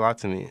 That means a lot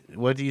to me.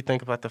 What do you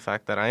think about the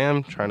fact that I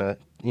am trying to,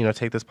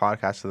 take this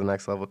podcast to the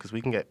next level because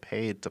we can get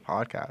paid to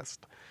podcast?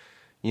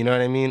 You know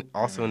what I mean?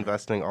 Also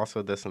investing,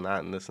 also this and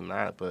that and this and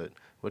that. But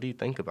what do you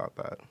think about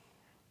that?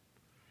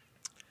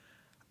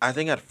 I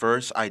think at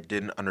first I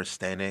didn't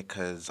understand it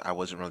because I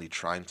wasn't really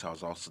trying to. I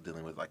was also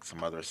dealing with like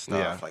some other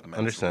stuff, like mentally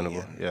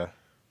understandable. and Yeah.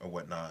 or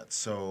whatnot.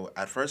 So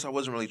at first I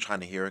wasn't really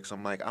trying to hear it because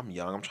I'm like, I'm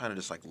young. I'm trying to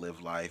just like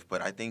live life.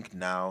 But I think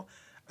now,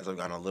 as I've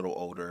gotten a little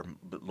older,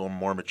 a little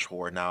more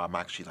mature, now I'm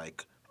actually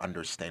like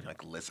understanding,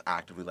 like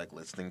actively like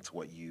listening to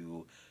what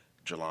you,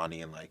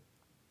 Jelani, and like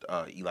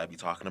Eli be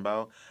talking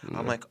about.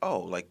 I'm like, oh,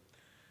 like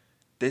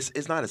this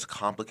is not as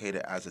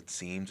complicated as it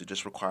seems. It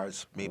just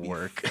requires maybe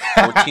Work.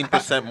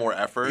 14% more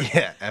effort.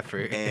 Yeah,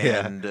 effort.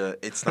 Yeah. And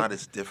it's not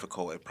as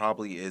difficult. It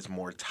probably is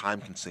more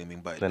time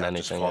consuming, but Than that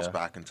just anything, falls yeah.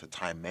 back into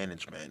time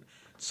management.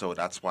 So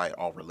that's why it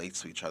all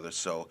relates to each other.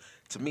 So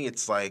to me,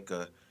 it's like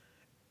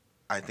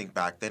I think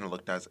back then it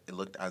looked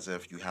as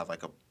if you had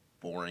like a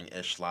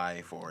boring-ish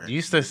life, or You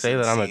used to say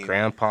that I'm a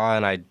grandpa,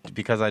 and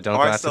because I don't Oh,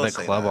 go I out to still the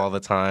say club that. all the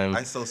time.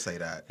 I still say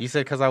that. You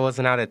said because I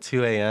wasn't out at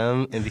 2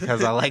 a.m. and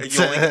because I like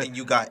And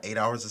you got 8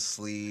 hours of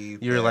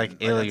sleep. You were like,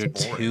 and, ew, that's you're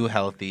boring. too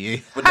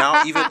healthy. But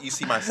now even you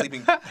see my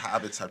sleeping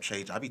habits have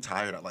changed. I be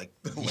tired at like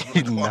 11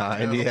 o'clock.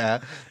 9, yeah.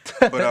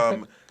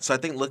 But so I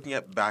think looking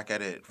back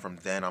at it from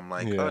then, I'm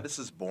like, Yeah. oh, this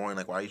is boring.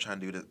 Like, why are you trying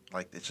to do this?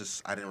 Like, it's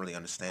just I didn't really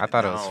understand. I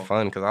thought it Now- was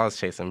fun because I was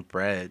chasing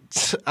bread.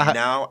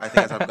 Now I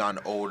think as I've gotten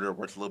older,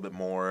 worked a little bit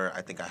more.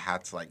 I think I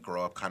had to like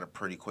grow up kind of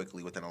pretty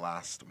quickly within the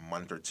last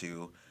month or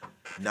two.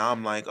 Now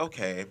I'm like,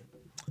 okay,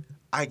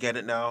 I get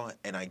it now,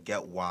 and I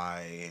get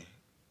why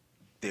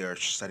they're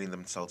setting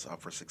themselves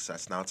up for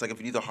success. Now it's like if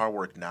you do the hard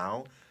work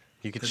now,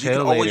 You could 'cause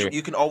chill later.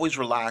 you can always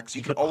relax.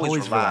 You can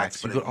always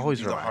relax. But You could if you always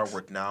do the hard relax.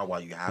 work now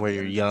while you have Where the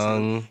you're energy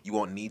young. to, you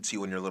won't need to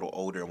when you're a little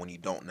older, when you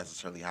don't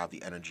necessarily have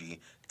the energy,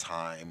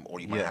 time, or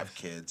you might Yeah. have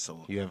kids.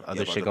 So You have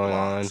other shit going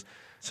on. blocks.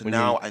 So When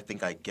now you're- I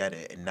think I get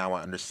it, and now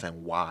I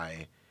understand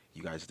why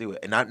you guys do it.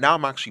 And now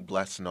I'm actually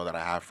blessed to know that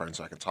I have friends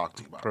who I can talk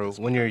to about Bro, this.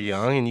 when you're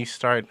young and you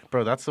start,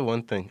 bro, that's the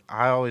one thing.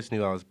 I always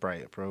knew I was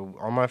bright, bro.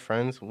 All my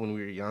friends, when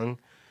we were young,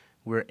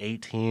 we were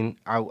 18.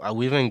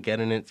 We've been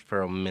getting it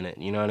for a minute.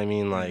 You know what I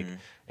mean? Like,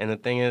 and the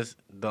thing is,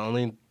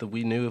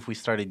 we knew if we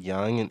started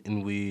young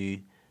and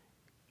we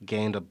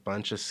gained a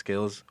bunch of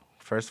skills.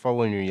 First of all,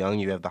 when you're young,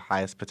 you have the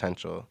highest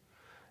potential.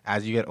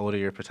 As you get older,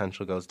 your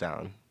potential goes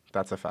down.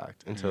 That's a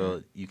fact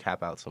until you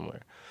cap out somewhere.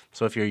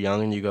 So if you're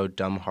young and you go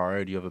dumb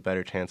hard, you have a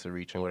better chance of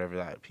reaching whatever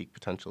that peak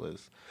potential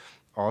is.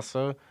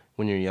 Also,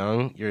 when you're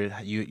young,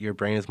 your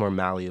brain is more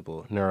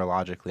malleable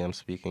neurologically. I'm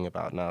speaking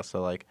about now.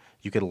 So like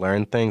you could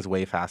learn things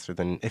way faster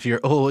than if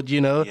you're old.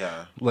 You know,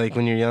 Yeah. like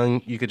when you're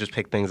young, you could just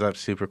pick things up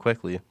super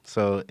quickly.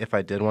 So if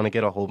I did want to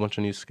get a whole bunch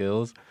of new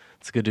skills,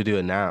 it's good to do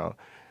it now.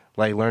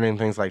 Like learning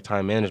things like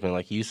time management,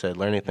 like you said,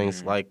 learning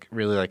things like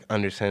really like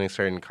understanding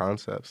certain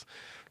concepts.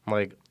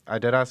 Like I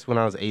did ask when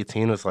I was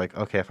 18 was like,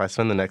 okay, if I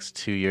spend the next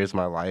 2 years of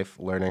my life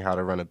learning how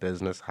to run a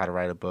business, how to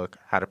write a book,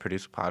 how to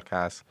produce a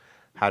podcast,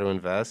 how to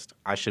invest,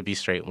 I should be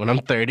straight when I'm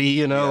 30,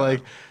 you know? Yeah.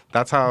 Like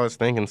that's how I was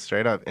thinking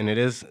straight up. And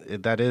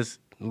that is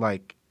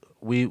like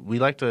we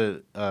like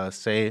to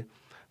say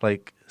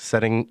like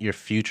setting your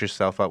future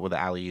self up with an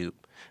alley-oop.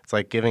 It's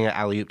like giving an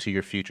alley-oop to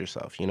your future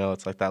self, you know?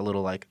 It's like that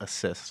little like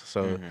assist.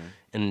 So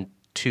in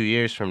 2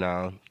 years from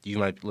now, you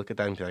might look at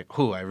that and be like,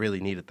 "Oh, I really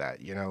needed that."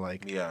 You know,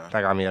 like Yeah.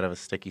 that got me out of a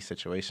sticky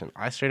situation.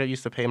 I straight up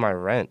used to pay my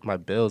rent, my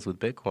bills with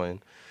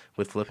Bitcoin,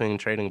 with flipping and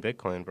trading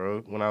Bitcoin,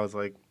 bro. When I was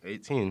like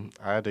 18,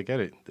 I had to get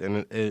it,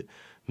 and it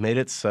made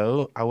it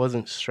so I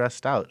wasn't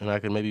stressed out, and I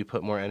could maybe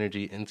put more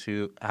energy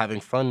into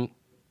having fun.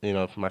 You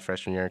know, my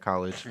freshman year in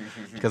college,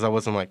 because I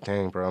wasn't like,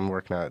 "Dang, bro, I'm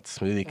working at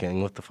Smoothie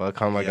King. What the fuck?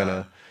 How am I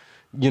gonna?"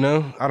 You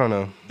know, I don't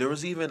know. There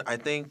was even, I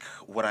think,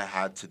 what I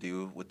had to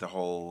do with the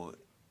whole,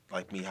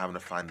 like me having to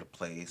find a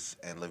place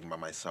and living by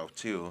myself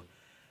too,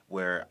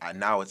 where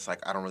now it's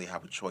like I don't really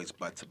have a choice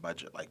but to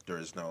budget. Like there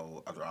is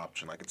no other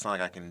option. Like it's not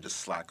like I can just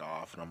slack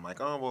off and I'm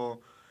like, oh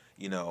well,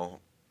 you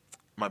know,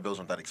 my bills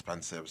aren't that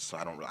expensive, so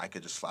I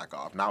could just slack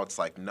off. Now it's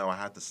like, no, I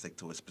have to stick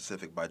to a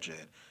specific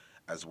budget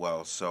as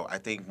well. So I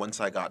think once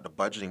I got the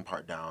budgeting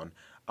part down,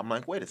 I'm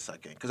like, wait a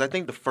second, because I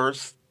think the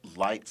first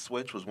light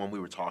switch was when we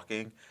were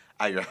talking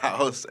at your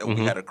house and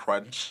we had to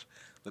crunch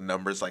the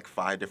numbers like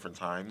 5 different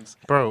times,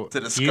 Bro, to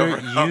discover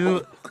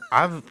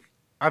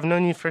I've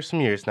known you for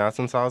some years now,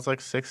 since I was like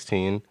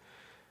 16,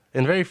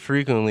 and very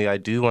frequently I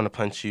do want to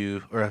punch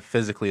you or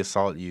physically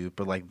assault you,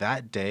 but like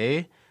that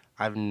day,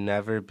 I've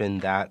never been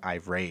that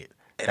irate,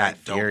 and that I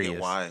don't furious. get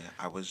why.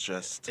 I was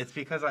just It's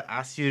because I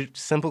asked you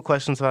simple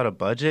questions about a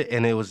budget,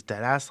 and it was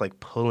dead ass like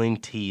pulling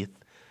teeth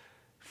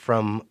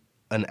from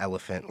an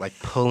elephant, like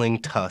pulling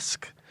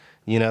tusk.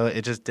 You know,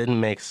 it just didn't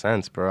make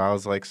sense, bro. I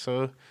was like,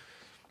 so,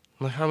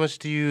 like, how much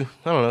do you,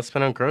 I don't know,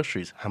 spend on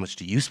groceries? How much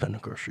do you spend on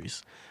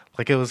groceries?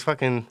 Like, it was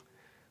fucking,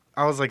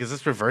 I was like, is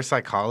this reverse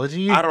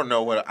psychology? I don't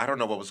know what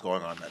was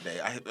going on that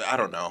day. I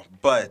don't know.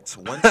 But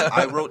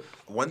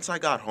once I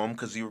got home,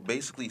 because you were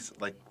basically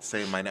like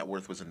saying my net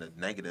worth was in the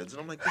negatives,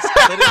 and I'm like,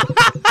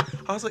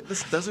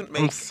 this doesn't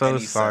make I'm so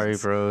any sorry,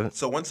 sense. bro.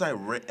 So once I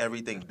writ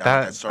everything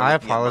down, I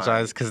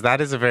apologize because that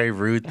is a very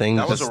rude thing.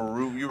 That was a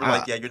rude. You were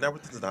like, yeah, your net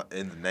worth is not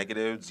in the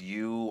negatives.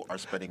 You are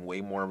spending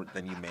way more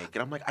than you make,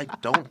 and I'm like, I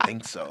don't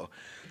think so.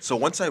 So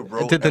once I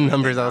wrote, did the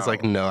numbers, I was out,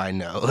 like, no, I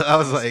know. I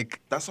was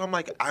like, that's why I'm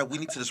like, we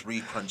need to just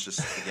re-crunch this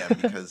again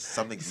because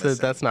something's so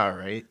missing. that's not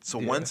right. So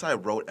once I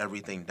wrote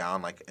everything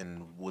down, like,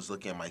 and was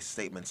looking at my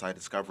statements, I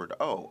discovered,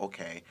 oh,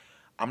 okay,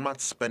 I'm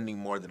not spending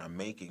more than I'm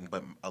making,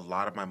 but a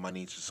lot of my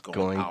money is just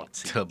going out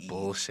to eat,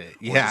 bullshit.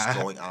 or just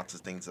going out to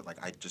things that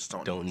like I just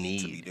don't need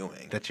to be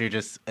doing. That you're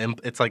just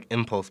it's like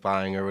impulse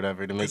buying or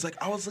whatever to make. It's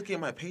like I was looking at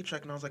my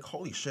paycheck and I was like,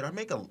 holy shit,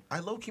 I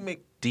low key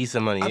make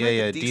decent money.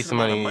 Decent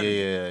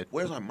money. Yeah.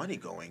 Where's my money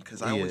going?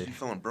 Because I always be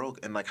feeling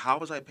broke, and like, how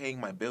was I paying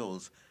my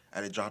bills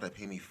at a job that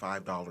paid me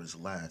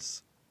 $5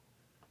 less?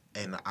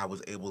 And I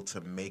was able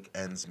to make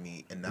ends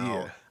meet, and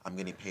now I'm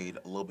getting paid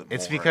a little bit more.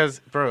 It's because,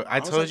 bro,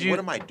 I told you. What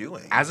am I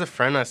doing? As a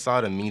friend, I saw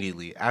it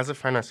immediately. As a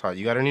friend, I saw it.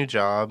 You got a new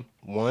job.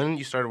 One,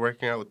 you started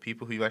working out with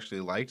people who you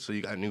actually liked, so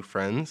you got new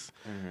friends.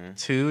 Mm-hmm.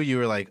 Two, you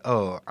were like,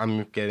 oh,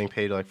 I'm getting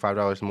paid like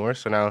 $5 more,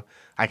 so now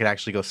I could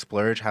actually go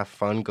splurge, have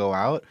fun, go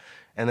out.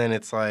 And then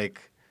it's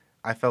like,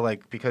 I felt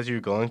like because you're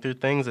going through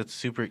things, it's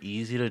super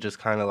easy to just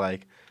kind of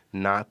like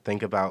not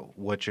think about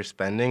what you're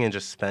spending and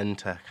just spend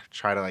to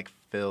try to like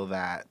fill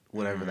that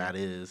whatever that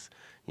is.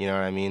 You know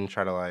what I mean?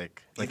 Try to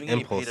like even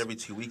impulse. getting paid every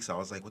 2 weeks, I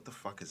was like, what the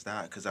fuck is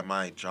that? Because at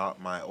my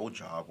old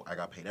job, I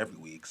got paid every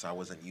week, so I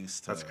wasn't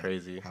used to That's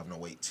crazy. having to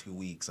wait 2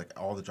 weeks. Like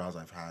all the jobs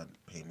I've had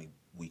pay me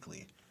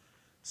weekly.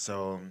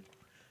 So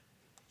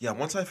yeah,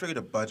 once I figured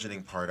the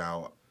budgeting part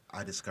out,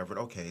 I discovered,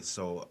 okay,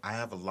 so I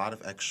have a lot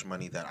of extra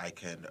money that I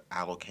can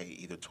allocate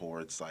either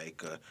towards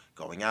like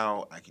going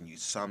out. I can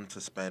use some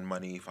to spend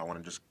money if I want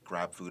to just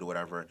grab food or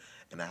whatever.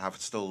 And I have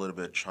still a little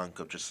bit of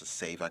chunk of just to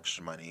save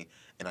extra money.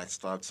 And I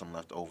still have some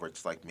left over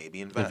to like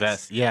maybe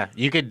invest. Yeah.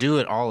 You could do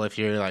it all if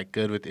you're like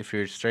good with, if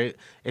you're straight,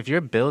 if your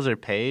bills are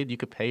paid, you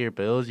could pay your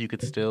bills. You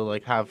could still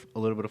like have a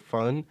little bit of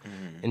fun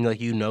and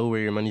like, you know where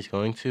your money's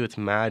going to. It's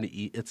mad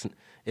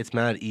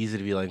easy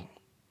to be like,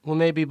 well,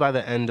 maybe by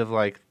the end of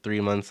like 3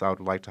 months, I would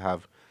like to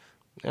have,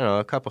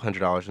 a couple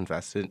 $100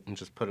 invested and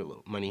just put a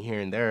little money here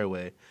and there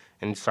away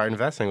and start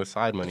investing with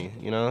side money.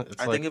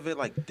 I think of it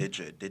like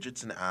Digit.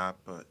 Digit's an app,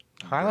 but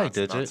I like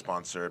Digit. Not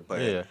sponsored,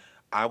 but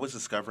I was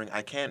discovering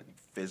I can't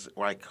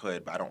or I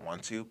could, but I don't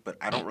want to. But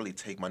I don't really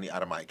take money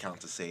out of my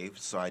account to save,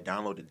 so I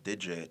downloaded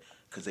Digit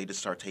because they just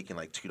start taking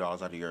like $2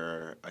 out of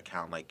your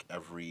account like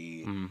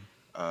every.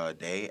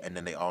 Day, and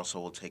then they also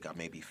will take out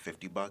maybe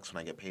 $50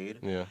 when I get paid.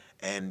 Yeah.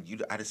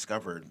 And I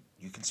discovered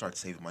you can start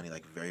saving money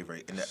like very,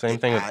 very. And same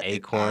thing with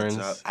Acorns.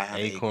 I have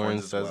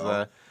Acorns does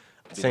that.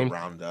 Same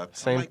roundup.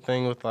 Same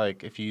thing with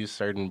like if you use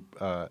certain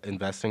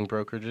investing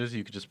brokerages,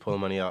 you could just pull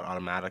money out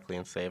automatically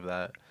and save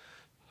that.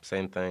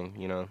 Same thing,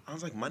 I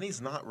was like, money's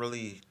not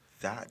really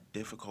that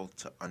difficult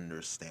to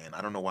understand.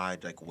 I don't know why I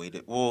like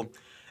waited. Well,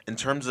 in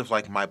terms of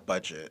like my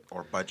budget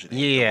or budgeting,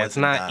 it's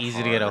not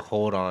easy to get a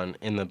hold on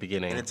in the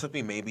beginning. And it took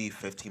me maybe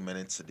 15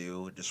 minutes to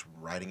do, just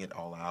writing it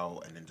all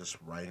out and then just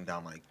writing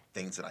down like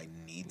things that I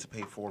need to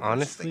pay for.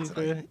 Honestly,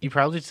 you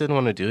probably just didn't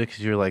want to do it because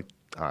you're like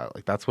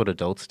that's what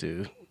adults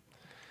do.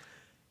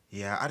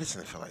 Yeah, I just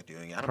didn't feel like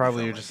doing it. I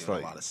probably you're just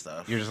like a lot of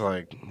stuff. You're just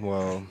like,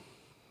 well,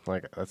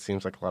 like that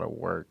seems like a lot of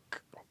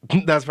work.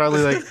 That's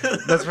probably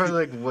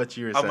like what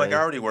you were saying. I'm like,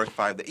 I already work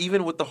 5 days.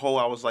 Even with the whole,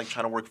 I was like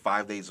trying to work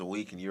 5 days a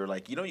week, and you were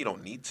like, you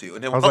don't need to.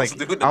 And then I was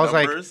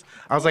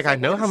like, I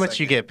know how much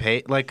you get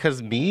paid. Like,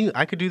 cause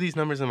I could do these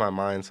numbers in my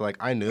mind. So like,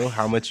 I know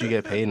how much you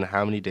get paid and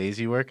how many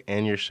days you work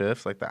and your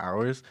shifts, like the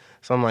hours.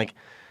 So I'm like,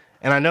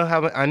 and I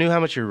knew how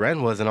much your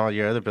rent was and all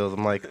your other bills.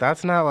 I'm like,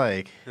 that's not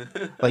like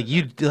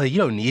you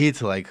don't need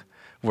to like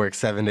work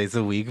 7 days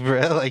a week, bro.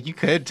 Like, you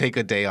could take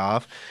a day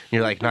off. And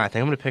you're like, nah, I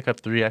think I'm gonna pick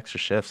up 3 extra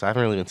shifts. I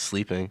haven't really been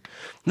sleeping.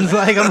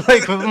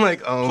 I'm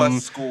like,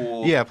 plus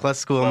school. Yeah, plus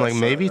school. I'm like,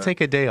 maybe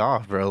take a day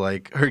off, bro.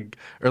 Like,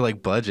 or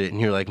like budget.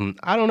 And you're like,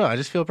 I don't know. I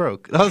just feel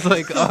broke. I was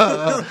like,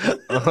 okay.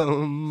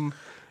 And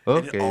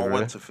it all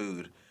went to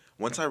food.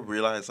 Once I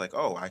realized, like,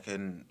 oh, I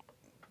can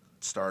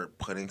start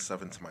putting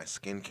stuff into my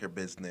skincare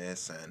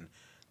business and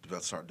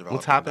start developing.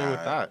 What's happening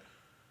with that?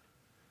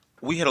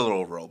 We hit a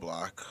little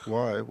roadblock.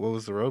 Why? What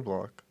was the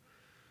roadblock?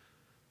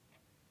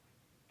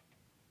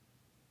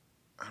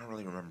 I don't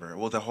really remember.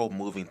 Well, the whole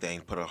moving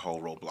thing put a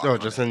whole roadblock. Oh,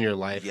 just in your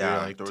life? Yeah,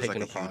 like there was like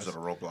a huge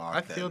little roadblock.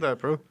 I feel that,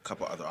 bro. A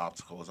couple other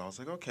obstacles. I was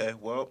like, okay,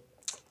 well,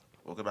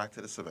 we'll get back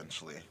to this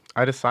eventually.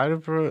 I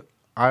decided, bro.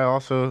 I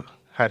also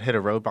had hit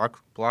a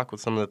roadblock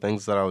with some of the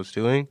things that I was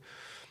doing.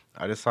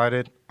 I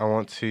decided I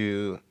want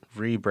to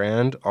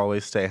rebrand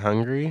Always Stay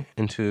Hungry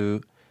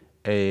into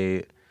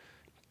a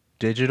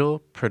digital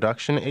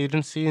production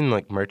agency and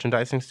like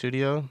merchandising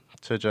studio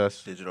to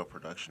just digital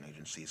production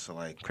agency. So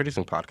like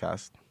producing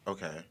podcasts.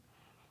 Okay.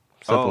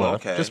 Simple Oh, enough.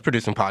 okay. Just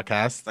producing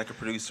podcasts. Like a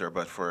producer,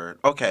 but for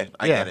okay,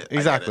 I yeah, get it.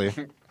 exactly. I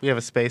get it. We have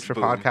a space for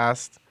Boom.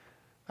 podcasts.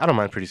 I don't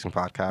mind producing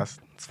podcasts.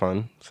 It's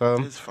fun. So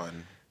It is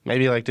fun.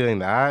 maybe like doing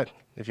that.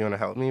 If you want to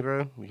help me,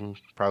 bro, we can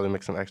probably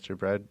make some extra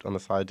bread on the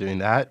side doing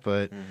that.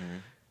 But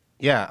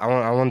yeah,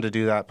 I wanted to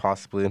do that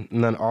possibly.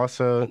 And then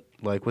also,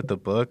 like with the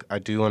book, I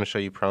do want to show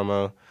you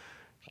promo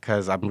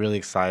because I'm really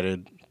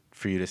excited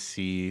for you to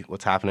see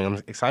what's happening. I'm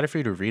excited for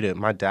you to read it.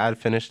 My dad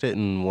finished it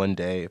in one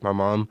day. My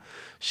mom,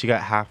 she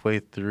got halfway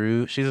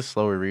through. She's a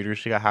slower reader.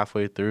 She got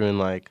halfway through in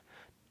like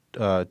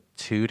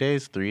 2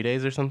 days, 3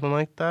 days or something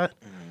like that.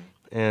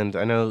 And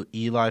I know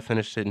Eli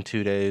finished it in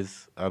 2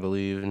 days, I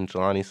believe, and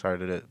Jelani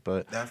started it.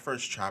 But That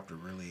first chapter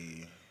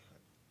really,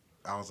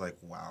 I was like,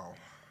 wow.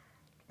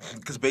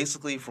 Because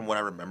basically, from what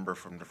I remember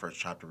from the first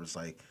chapter, was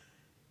like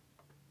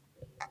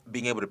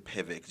being able to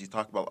pivot. Because you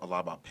talk about a lot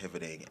about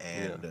pivoting,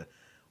 and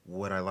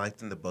what I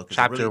liked in the book is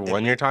chapter really,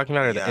 one, you're talking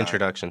about, or the yeah.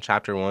 introduction?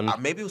 Chapter one.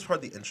 Maybe it was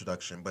part of the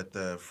introduction, but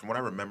from what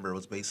I remember, it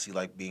was basically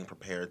like being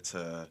prepared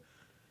to.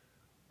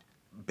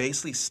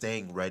 Basically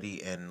staying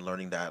ready and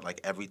learning that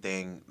like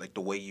everything, like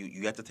the way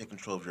you have to take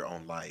control of your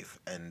own life,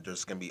 and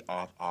there's going to be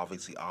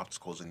obviously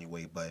obstacles in your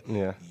way, but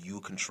you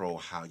control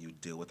how you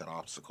deal with that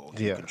obstacle.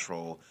 You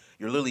control,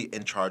 you're literally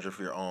in charge of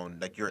your own,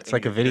 like you're It's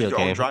like a video your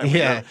game. Own driver.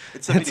 Yeah.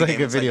 It's a video like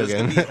game. a video There's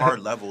game. going to be hard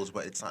levels,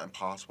 but it's not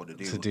impossible to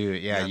do. To do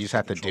it, yeah, you just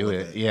have to take do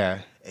control of it. Yeah.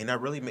 And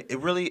that really,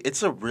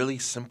 it's a really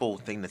simple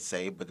thing to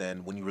say, but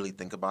then when you really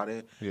think about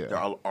it, there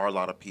are a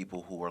lot of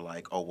people who are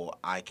like, oh, well,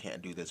 I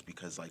can't do this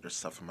because like there's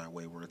stuff in my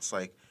way, where it's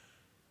like,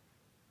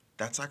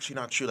 that's actually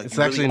not true. Like, It's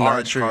you actually really not are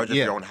in true. charge of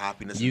Yeah. your own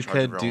happiness, You in charge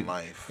of could your own do.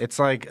 life. It's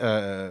like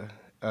that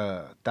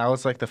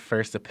was like the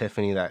first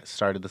epiphany that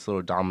started this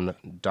little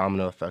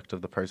domino effect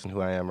of the person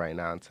who I am right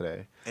now and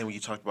today. And when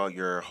you talked about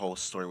your whole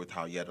story with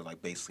how you had to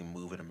like basically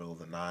move in the middle of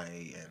the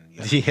night and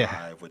you had to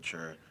drive with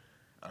your,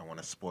 I don't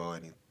want to spoil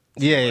any.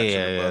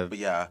 Yeah. But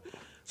yeah,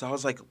 so I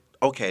was like,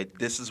 okay,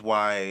 this is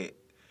why.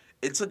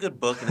 It's a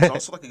good book, and it's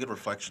also like a good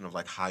reflection of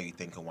like how you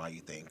think and why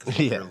you think. Because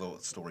there are little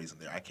stories in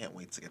there. I can't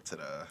wait to get to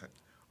the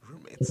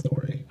roommate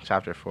story.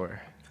 Chapter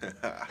 4.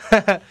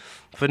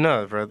 But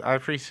no, bro, I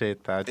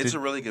appreciate that. It's a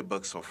really good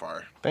book so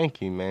far.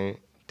 Thank you, man.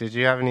 Did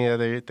you have any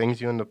other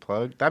things you wanted to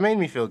plug? That made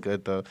me feel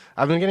good, though.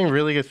 I've been getting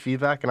really good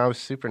feedback, and I was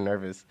super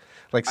nervous.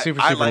 Like,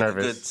 super I like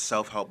nervous. a good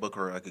self-help book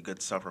or like a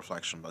good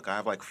self-reflection book. I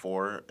have like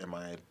 4 in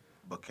my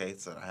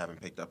bookcase that I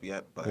haven't picked up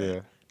yet,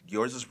 but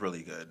yours is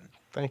really good.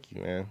 Thank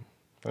you, man.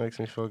 That makes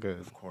me feel good.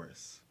 Of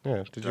course.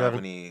 Yeah. Do you have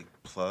any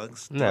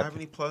plugs? No. Do I have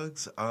any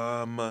plugs?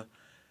 Not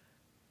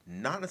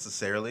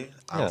necessarily.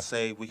 I'll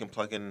say we can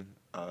plug in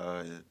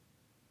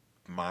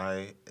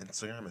my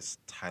Instagram is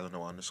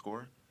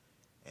TylerNo_.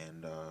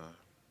 And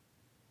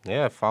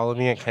yeah, follow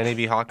me at Kenny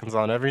B. Hawkins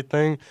on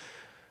everything.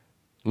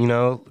 You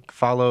know,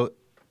 follow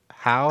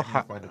how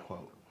find a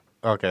quote.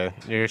 Okay,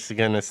 you're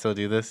gonna still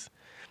do this?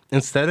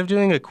 Instead of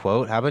doing a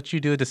quote, how about you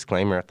do a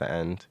disclaimer at the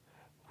end?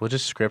 We'll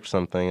just script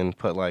something and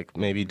put like,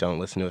 maybe don't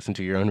listen to us and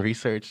do your own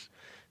research.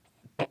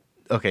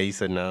 Okay, you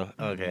said no.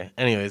 Okay.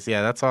 Anyways,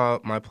 yeah, that's all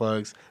my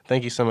plugs.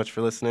 Thank you so much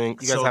for listening.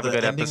 You guys have a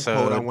good episode. The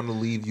ending quote I want to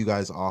leave you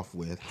guys off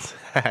with is,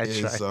 tried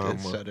to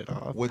shut it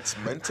off. What's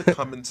meant to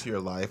come into your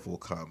life will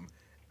come.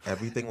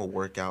 Everything will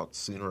work out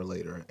sooner or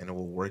later, and it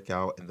will work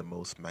out in the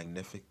most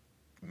magnificent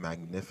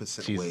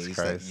Jesus ways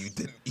Christ. that you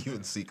didn't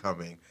even see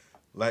coming.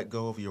 Let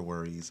go of your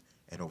worries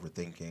and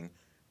overthinking.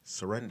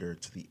 Surrender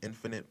to the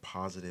infinite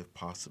positive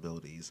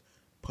possibilities.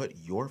 Put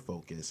your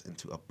focus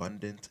into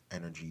abundant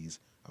energies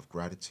of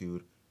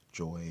gratitude,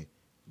 joy,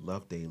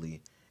 love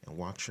daily, and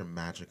watch your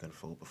magic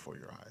unfold before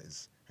your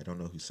eyes. I don't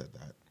know who said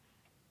that,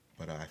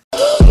 but I...